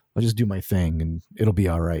to, I'll just do my thing and it'll be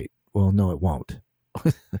all right. Well, no, it won't.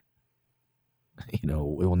 It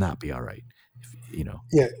will not be all right.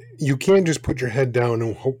 Yeah, you can't just put your head down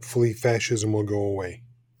and hopefully fascism will go away.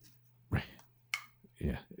 Right.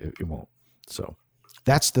 Yeah, it won't. So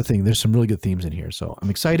that's the thing. There's some really good themes in here. So I'm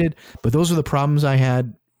excited, but those are the problems I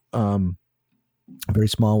had. Very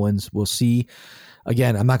small ones. We'll see.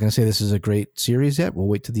 Again, I'm not going to say this is a great series yet. We'll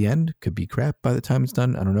wait to the end. Could be crap by the time it's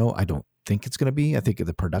done. I don't know. I don't think it's going to be. I think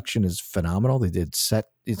the production is phenomenal. They did set.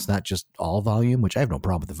 It's not just all volume, which I have no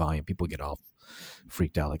problem with the volume. People get all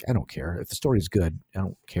freaked out. Like, I don't care. If the story's good, I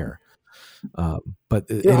don't care. But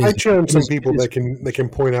I challenge some people that can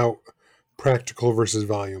point out practical versus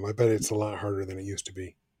volume. I bet it's a lot harder than it used to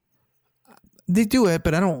be. They do it,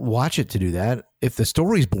 but I don't watch it to do that. If the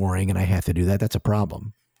story's boring and I have to do that, that's a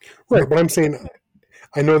problem. Right, but I'm saying,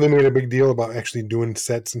 I know they made a big deal about actually doing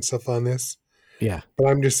sets and stuff on this. Yeah. But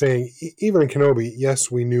I'm just saying, even in Kenobi, yes,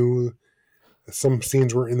 we knew some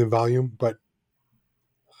scenes were in the volume, but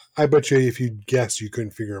I bet you if you guessed, you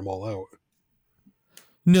couldn't figure them all out.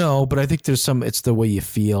 No, but I think there's some, it's the way you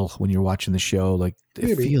feel when you're watching the show. Like, it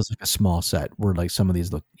Maybe. feels like a small set where like some of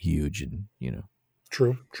these look huge and,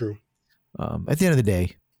 True. At the end of the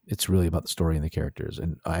day, it's really about the story and the characters.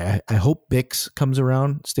 And I hope Bix comes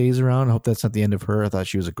around, stays around. I hope that's not the end of her. I thought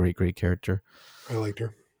she was a great, great character. I liked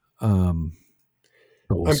her. We'll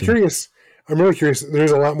I'm see. curious. I'm really curious.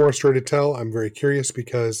 There's a lot more story to tell. I'm very curious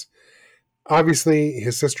because obviously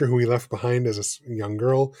his sister, who he left behind as a young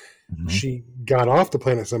girl, she got off the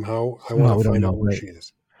planet somehow. I want to find out where she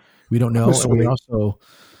is. We don't know. And we also,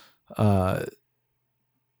 that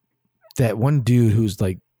one dude who's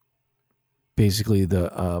like basically the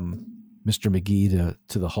Mr. McGee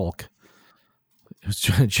to the Hulk, who's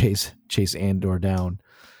trying to chase Andor down.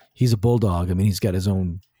 He's a bulldog. I mean, he's got his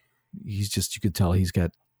own. He's just, you could tell he's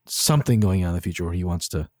got something going on in the future where he wants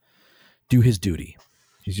to do his duty.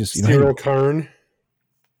 He's just, Cyril Karn.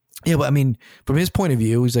 Yeah, but I mean, from his point of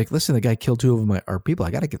view, he's like, listen, the guy killed two of our people.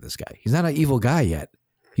 I got to get this guy. He's not an evil guy yet.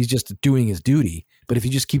 He's just doing his duty. But if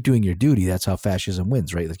you just keep doing your duty, that's how fascism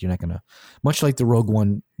wins, right? Like, you're not going to, much like the Rogue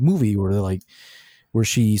One movie where they're like, where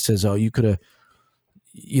she says, oh, you could have,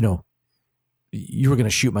 you were going to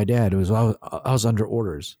shoot my dad. It was, I was under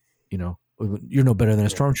orders, you're no better than a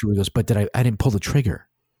stormtrooper. He goes, but I didn't pull the trigger.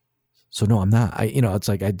 So no, I'm not. It's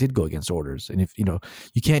like I did go against orders. And if, you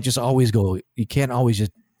can't just always you can't always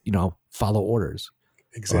just, follow orders.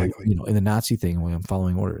 Exactly. In the Nazi thing when I'm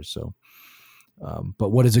following orders. So, but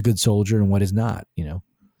what is a good soldier and what is not,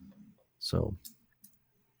 So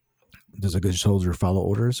does a good soldier follow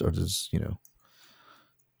orders, or does,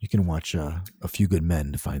 you can watch A Few Good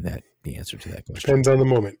Men to find the answer to that question. Depends on the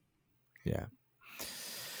moment. Yeah.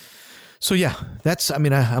 So yeah,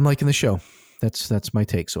 I'm liking the show. That's my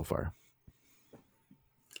take so far.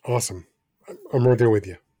 Awesome. I'm right there with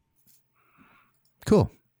you.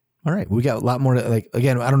 Cool. All right. We got a lot more to,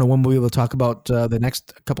 again, I don't know when we'll be able to talk about the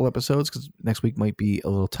next couple episodes, because next week might be a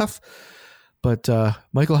little tough. But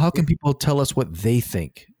Michael, how can people tell us what they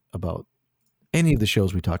think about any of the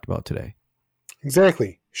shows we talked about today?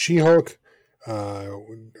 Exactly. She-Hulk,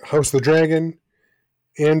 House of the Dragon,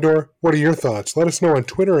 Andor. What are your thoughts? Let us know on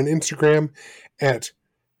Twitter and Instagram at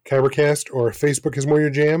Kybercast, or Facebook is more your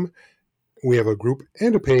jam. We have a group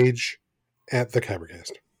and a page at the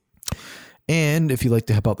Kybercast. And if you'd like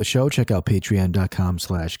to help out the show, check out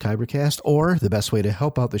patreon.com/Kybercast, or the best way to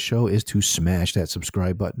help out the show is to smash that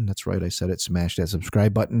subscribe button. That's right. I said it. Smash that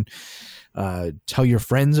subscribe button. Tell your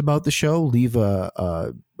friends about the show. Leave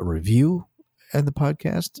a review at the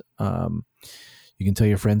podcast. You can tell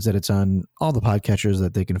your friends that it's on all the podcatchers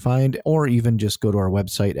that they can find, or even just go to our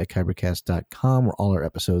website at kybercast.com, where all our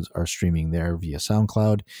episodes are streaming there via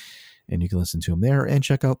SoundCloud, and you can listen to them there and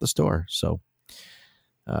check out the store. So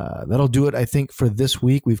that'll do it, I think, for this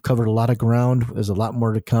week. We've covered a lot of ground. There's a lot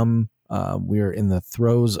more to come. We're in the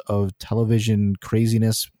throes of television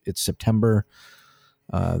craziness. It's September.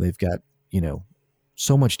 They've got,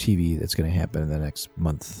 so much TV that's going to happen in the next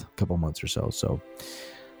couple months or so. So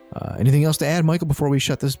anything else to add, Michael, before we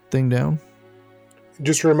shut this thing down?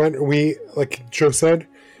 Just a reminder, we, like Joe said,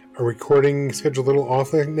 are recording scheduled a little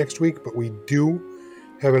off next week, but we do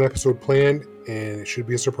have an episode planned, and it should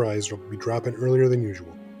be a surprise. It'll be dropping earlier than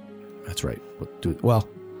usual. That's right.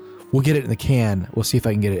 We'll get it in the can. We'll see if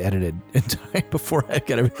I can get it edited in time before I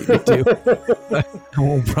get everything to do. I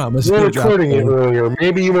won't promise. We're recording it earlier.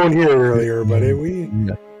 Maybe you won't hear it earlier, but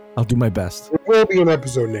I'll do my best. There will be an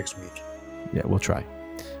episode next week. Yeah, we'll try.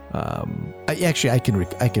 I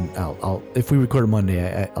can. I'll if we record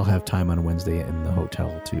Monday, I'll have time on a Wednesday in the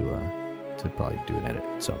hotel to probably do an edit.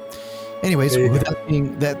 So, anyways, with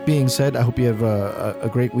that being said, I hope you have a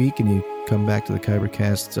great week, and you come back to the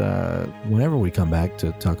Kybercast whenever we come back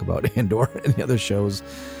to talk about Andor and the other shows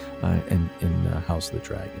in House of the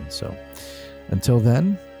Dragon. So, until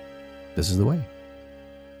then, this is the way.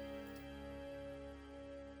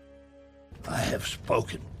 I have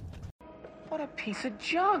spoken. What a piece of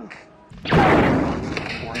junk.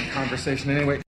 Boring conversation anyway.